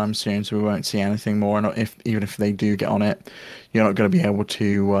anytime soon, so we won't see anything more. And even if they do get on it, you're not going to be able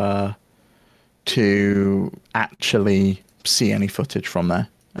to actually see any footage from there.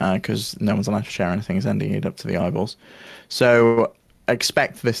 Because no one's allowed to share anything. It's NDA'd up to the eyeballs. So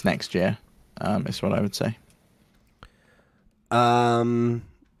expect this next year, is what I would say.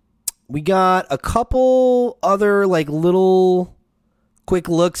 We got a couple other like little quick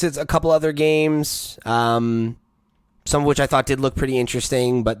looks at a couple other games. Some of which I thought did look pretty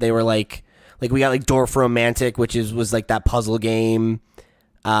interesting, but they were like we got like Dorf Romantic, which was like that puzzle game.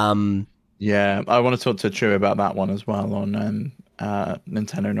 Yeah, I want to talk to Chewie about that one as well on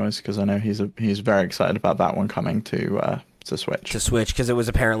Nintendo Noise, because I know he's very excited about that one coming to Switch. To Switch, because it was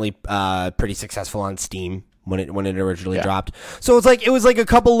apparently pretty successful on Steam when it originally dropped. So it was like a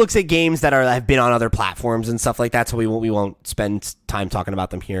couple looks at games that have been on other platforms and stuff like that. So we won't spend time talking about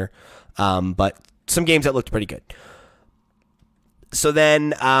them here. But some games that looked pretty good. So then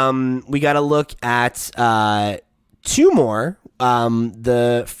we got to look at two more.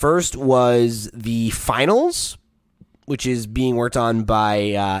 The first was the finals, which is being worked on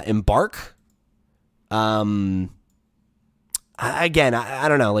by Embark. Again, I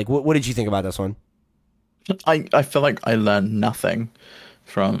don't know. Like, what did you think about this one? I feel like I learned nothing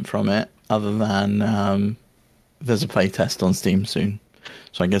from it other than there's a playtest on Steam soon.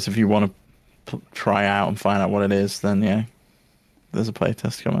 So I guess if you want to try out and find out what it is, then yeah, there's a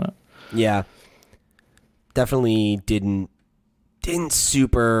playtest coming up. Yeah, definitely didn't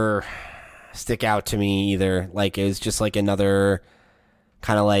super stick out to me either. Like, it was just like another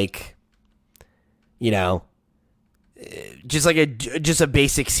kind of like, just like a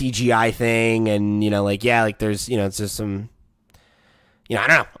basic CGI thing, and like, yeah, like there's it's just some, I don't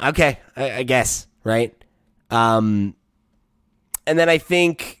know. Okay, I guess, right. And then I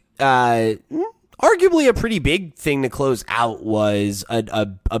think arguably a pretty big thing to close out was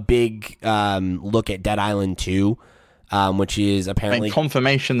a big look at Dead Island 2, which is apparently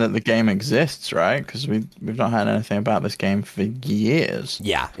confirmation that the game exists, right? Because we've not heard anything about this game for years.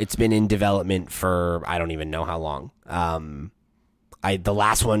 Yeah, it's been in development for I don't even know how long.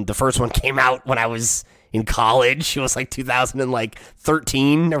 The first one came out when I was in college. It was like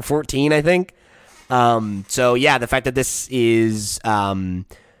 2013 or 14, I think. So yeah, the fact that this is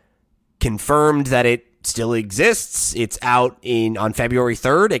confirmed that it still exists. It's out on February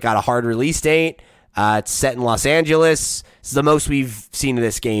 3rd. It got a hard release date. It's set in Los Angeles. It's the most we've seen of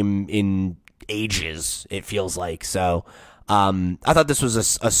this game in ages, it feels like. So I thought this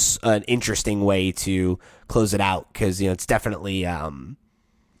was an interesting way to close it out, because it's definitely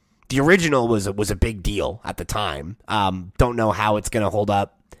the original was a big deal at the time. Don't know how it's going to hold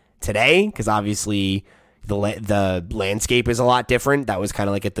up today, because obviously the landscape is a lot different. That was kind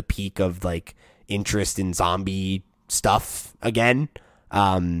of like at the peak of like interest in zombie stuff again.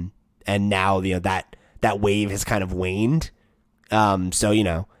 And now that wave has kind of waned.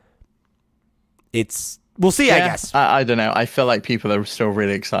 So it's we'll see. Yeah, I guess I don't know. I feel like people are still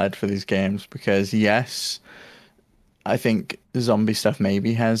really excited for these games because yes, I think zombie stuff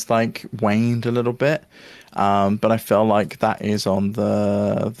maybe has like waned a little bit, but I feel like that is on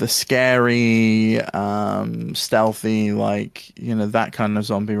the scary, stealthy, like that kind of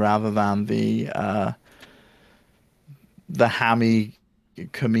zombie rather than the hammy,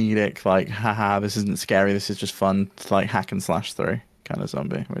 comedic, like haha, this isn't scary, this is just fun, like hack and slash through kind of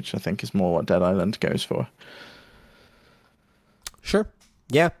zombie, which I think is more what Dead Island goes for. Sure,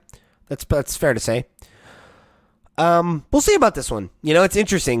 yeah, that's fair to say. We'll see about this one. It's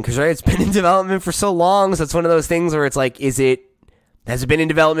interesting because it's been in development for so long, so it's one of those things where it's like, has it been in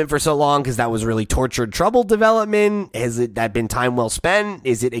development for so long because that was really tortured, troubled development? Has that been time well spent?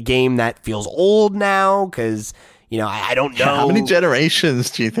 Is it a game that feels old now? Because I don't know. How many generations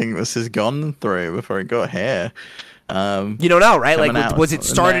do you think this has gone through before it got here? You don't know, right? Like, was it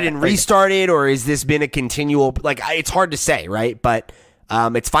started and restarted, or has this been a continual? Like, it's hard to say, right? But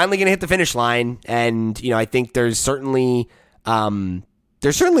it's finally going to hit the finish line, and I think there's certainly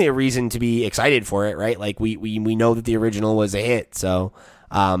a reason to be excited for it, right? Like, we know that the original was a hit, so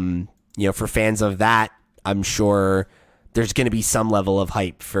for fans of that, I'm sure there's going to be some level of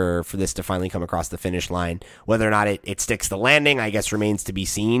hype for this to finally come across the finish line. Whether or not it sticks the landing, I guess, remains to be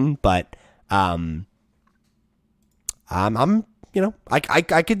seen. But I'm I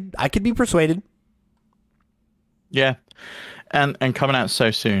could be persuaded. Yeah, and coming out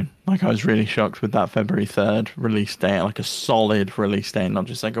so soon. Like, I was really shocked with that February 3rd release date, like a solid release date, not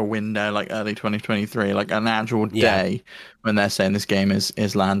just like a window, like early 2023, like an actual day when they're saying this game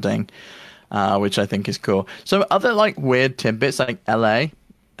is landing. Which I think is cool. So other like weird tidbits, like LA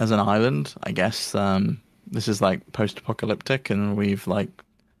as an island, I guess this is like post-apocalyptic, and we've like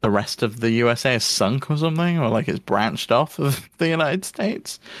the rest of the USA is sunk or something, or like it's branched off of the United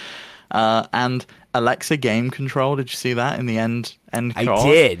States. And Alexa game control, did you see that in the end card? I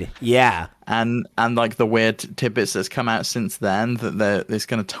did, yeah. And like the weird tidbits that's come out since then, that it's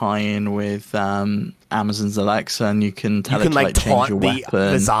going to tie in with Amazon's Alexa, and you can tell it to like change your weapon.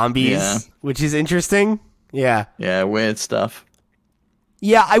 The zombies, which is interesting. Yeah, weird stuff.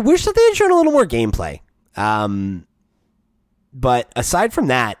 Yeah, I wish that they had shown a little more gameplay. But aside from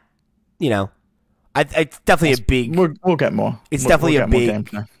that, it's definitely a big. We'll get more. It's definitely a big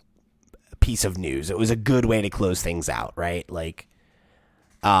piece of news. It was a good way to close things out, right? Like,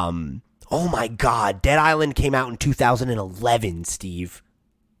 Oh my God, Dead Island came out in 2011, Steve.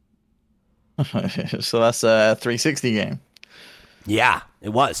 So that's a 360 game. Yeah, it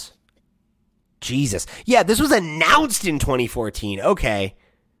was. Jesus. Yeah, this was announced in 2014. Okay.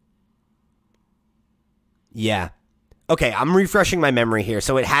 Yeah. Okay, I'm refreshing my memory here.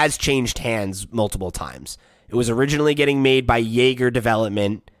 So it has changed hands multiple times. It was originally getting made by Jaeger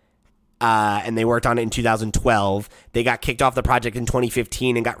Development, and they worked on it in 2012. They got kicked off the project in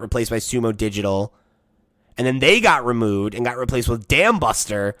 2015 and got replaced by Sumo Digital. And then they got removed and got replaced with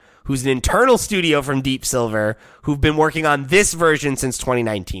Dambuster, who's an internal studio from Deep Silver, who've been working on this version since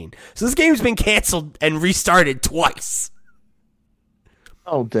 2019. So this game's been canceled and restarted twice.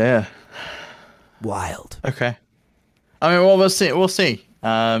 Oh, dear. Wild. Okay. I mean, well, we'll see. We'll see.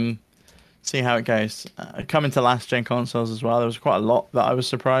 See how it goes. Coming to last-gen consoles as well. There was quite a lot that I was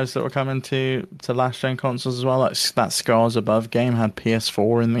surprised that were coming to last-gen consoles as well. Like that Scars Above game had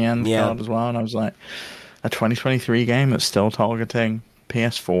PS4 in the end card as well. And I was like, a 2023 game that's still targeting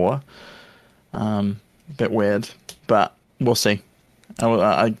PS4. Bit weird, but we'll see.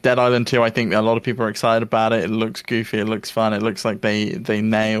 Dead Island 2, I think a lot of people are excited about it. It looks goofy. It looks fun. It looks like they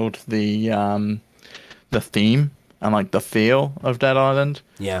nailed the theme and like the feel of Dead Island.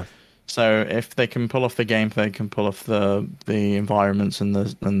 Yeah. So if they can pull off the game, if they can pull off the environments and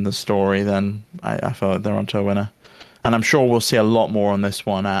the story, then I feel like they're onto a winner. And I'm sure we'll see a lot more on this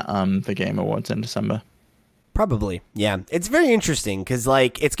one at the Game Awards in December. Probably, yeah. It's very interesting because,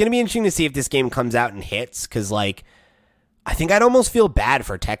 like, it's going to be interesting to see if this game comes out and hits because, like, I think I'd almost feel bad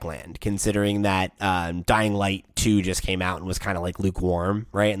for Techland considering that Dying Light 2 just came out and was kind of, like, lukewarm,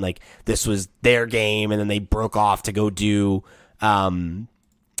 right? And, like, this was their game and then they broke off to go do Dying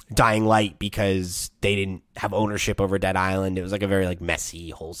Light because they didn't have ownership over Dead Island. It was, like, a very, like, messy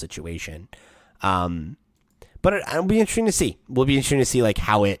whole situation. But it'll be interesting to see. We'll be interesting to see, like,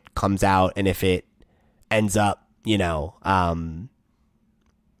 how it comes out and if it ends up,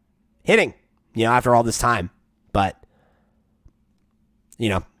 hitting, after all this time. But,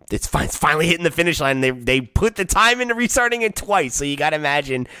 it's finally hitting the finish line. They put the time into restarting it twice. So you got to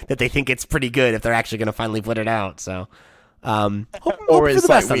imagine that they think it's pretty good if they're actually going to finally put it out. So, or it's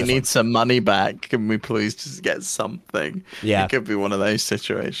like, we need some money back. Can we please just get something? Yeah. It could be one of those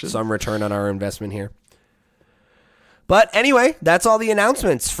situations. Some return on our investment here. But anyway, that's all the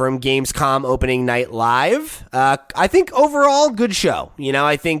announcements from Gamescom opening night live. I think overall, good show.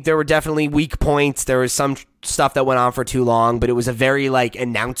 I think there were definitely weak points. There was some stuff that went on for too long, but it was a very like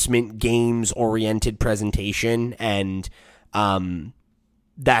announcement games oriented presentation. And even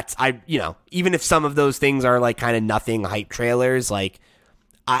if some of those things are like kind of nothing hype trailers, like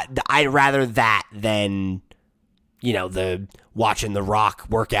I'd rather that than the watching The Rock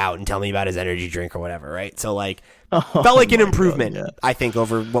work out and tell me about his energy drink or whatever, right? So like felt like an improvement, God, yeah. I think,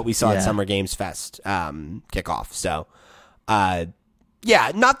 over what we saw at Summer Games Fest kickoff. So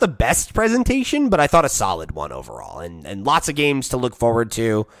not the best presentation, but I thought a solid one overall, and lots of games to look forward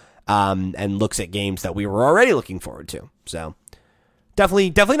to, and looks at games that we were already looking forward to. So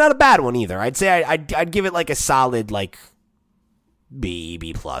definitely not a bad one either. I'd say I'd give it like a solid like B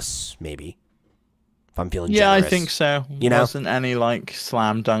plus maybe. If I'm feeling generous. I think so. Wasn't any like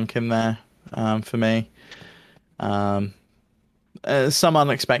slam dunk in there for me. Some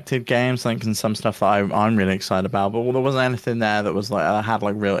unexpected games, like, and some stuff that I'm really excited about, but there wasn't anything there that was like had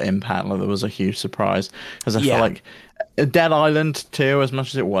like real impact. Like there was a huge surprise because I feel like Dead Island 2, as much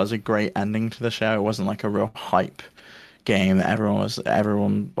as it was a great ending to the show, it wasn't like a real hype game that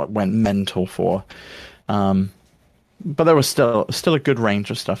everyone went mental for. But there was still a good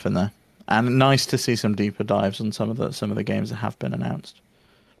range of stuff in there. And nice to see some deeper dives on some of the games that have been announced.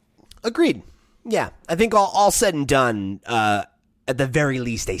 Agreed. Yeah, I think all said and done, at the very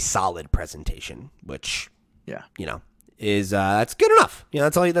least, a solid presentation, which is that's good enough.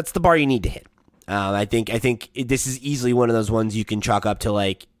 That's the bar you need to hit. I think this is easily one of those ones you can chalk up to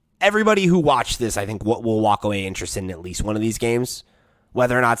like everybody who watched this. I think will walk away interested in at least one of these games.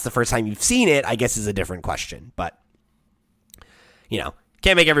 Whether or not it's the first time you've seen it, I guess, is a different question. But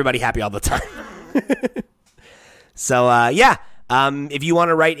can't make everybody happy all the time. So, if you want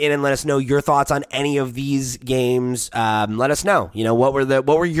to write in and let us know your thoughts on any of these games, let us know. What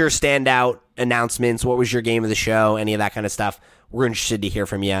were your standout announcements? What was your game of the show? Any of that kind of stuff. We're interested to hear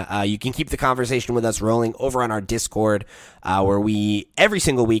from you. You can keep the conversation with us rolling over on our Discord, where we every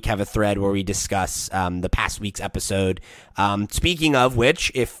single week have a thread where we discuss the past week's episode. Speaking of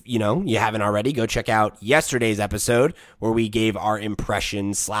which, if you haven't already, go check out yesterday's episode where we gave our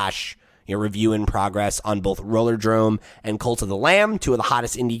impressions / review in progress on both Rollerdrome and Cult of the Lamb, two of the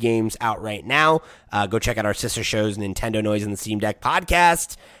hottest indie games out right now. Go check out our sister shows, Nintendo Noise and the Steam Deck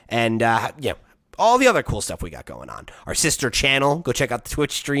podcast, and all the other cool stuff we got going on. Our sister channel, go check out the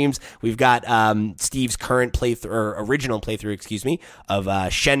Twitch streams. We've got Steve's current original playthrough, of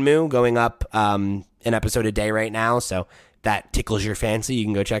Shenmue going up an episode a day right now, so that tickles your fancy. You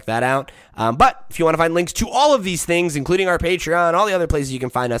can go check that out. But if you want to find links to all of these things, including our Patreon, all the other places you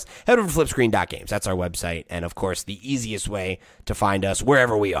can find us, head over to flipscreen.games. That's our website, and of course, the easiest way to find us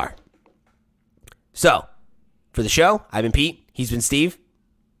wherever we are. So, for the show, I've been Pete. He's been Steve.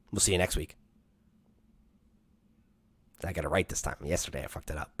 We'll see you next week. I got it right this time. Yesterday I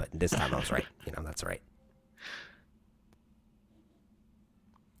fucked it up, but this time I was right. That's right.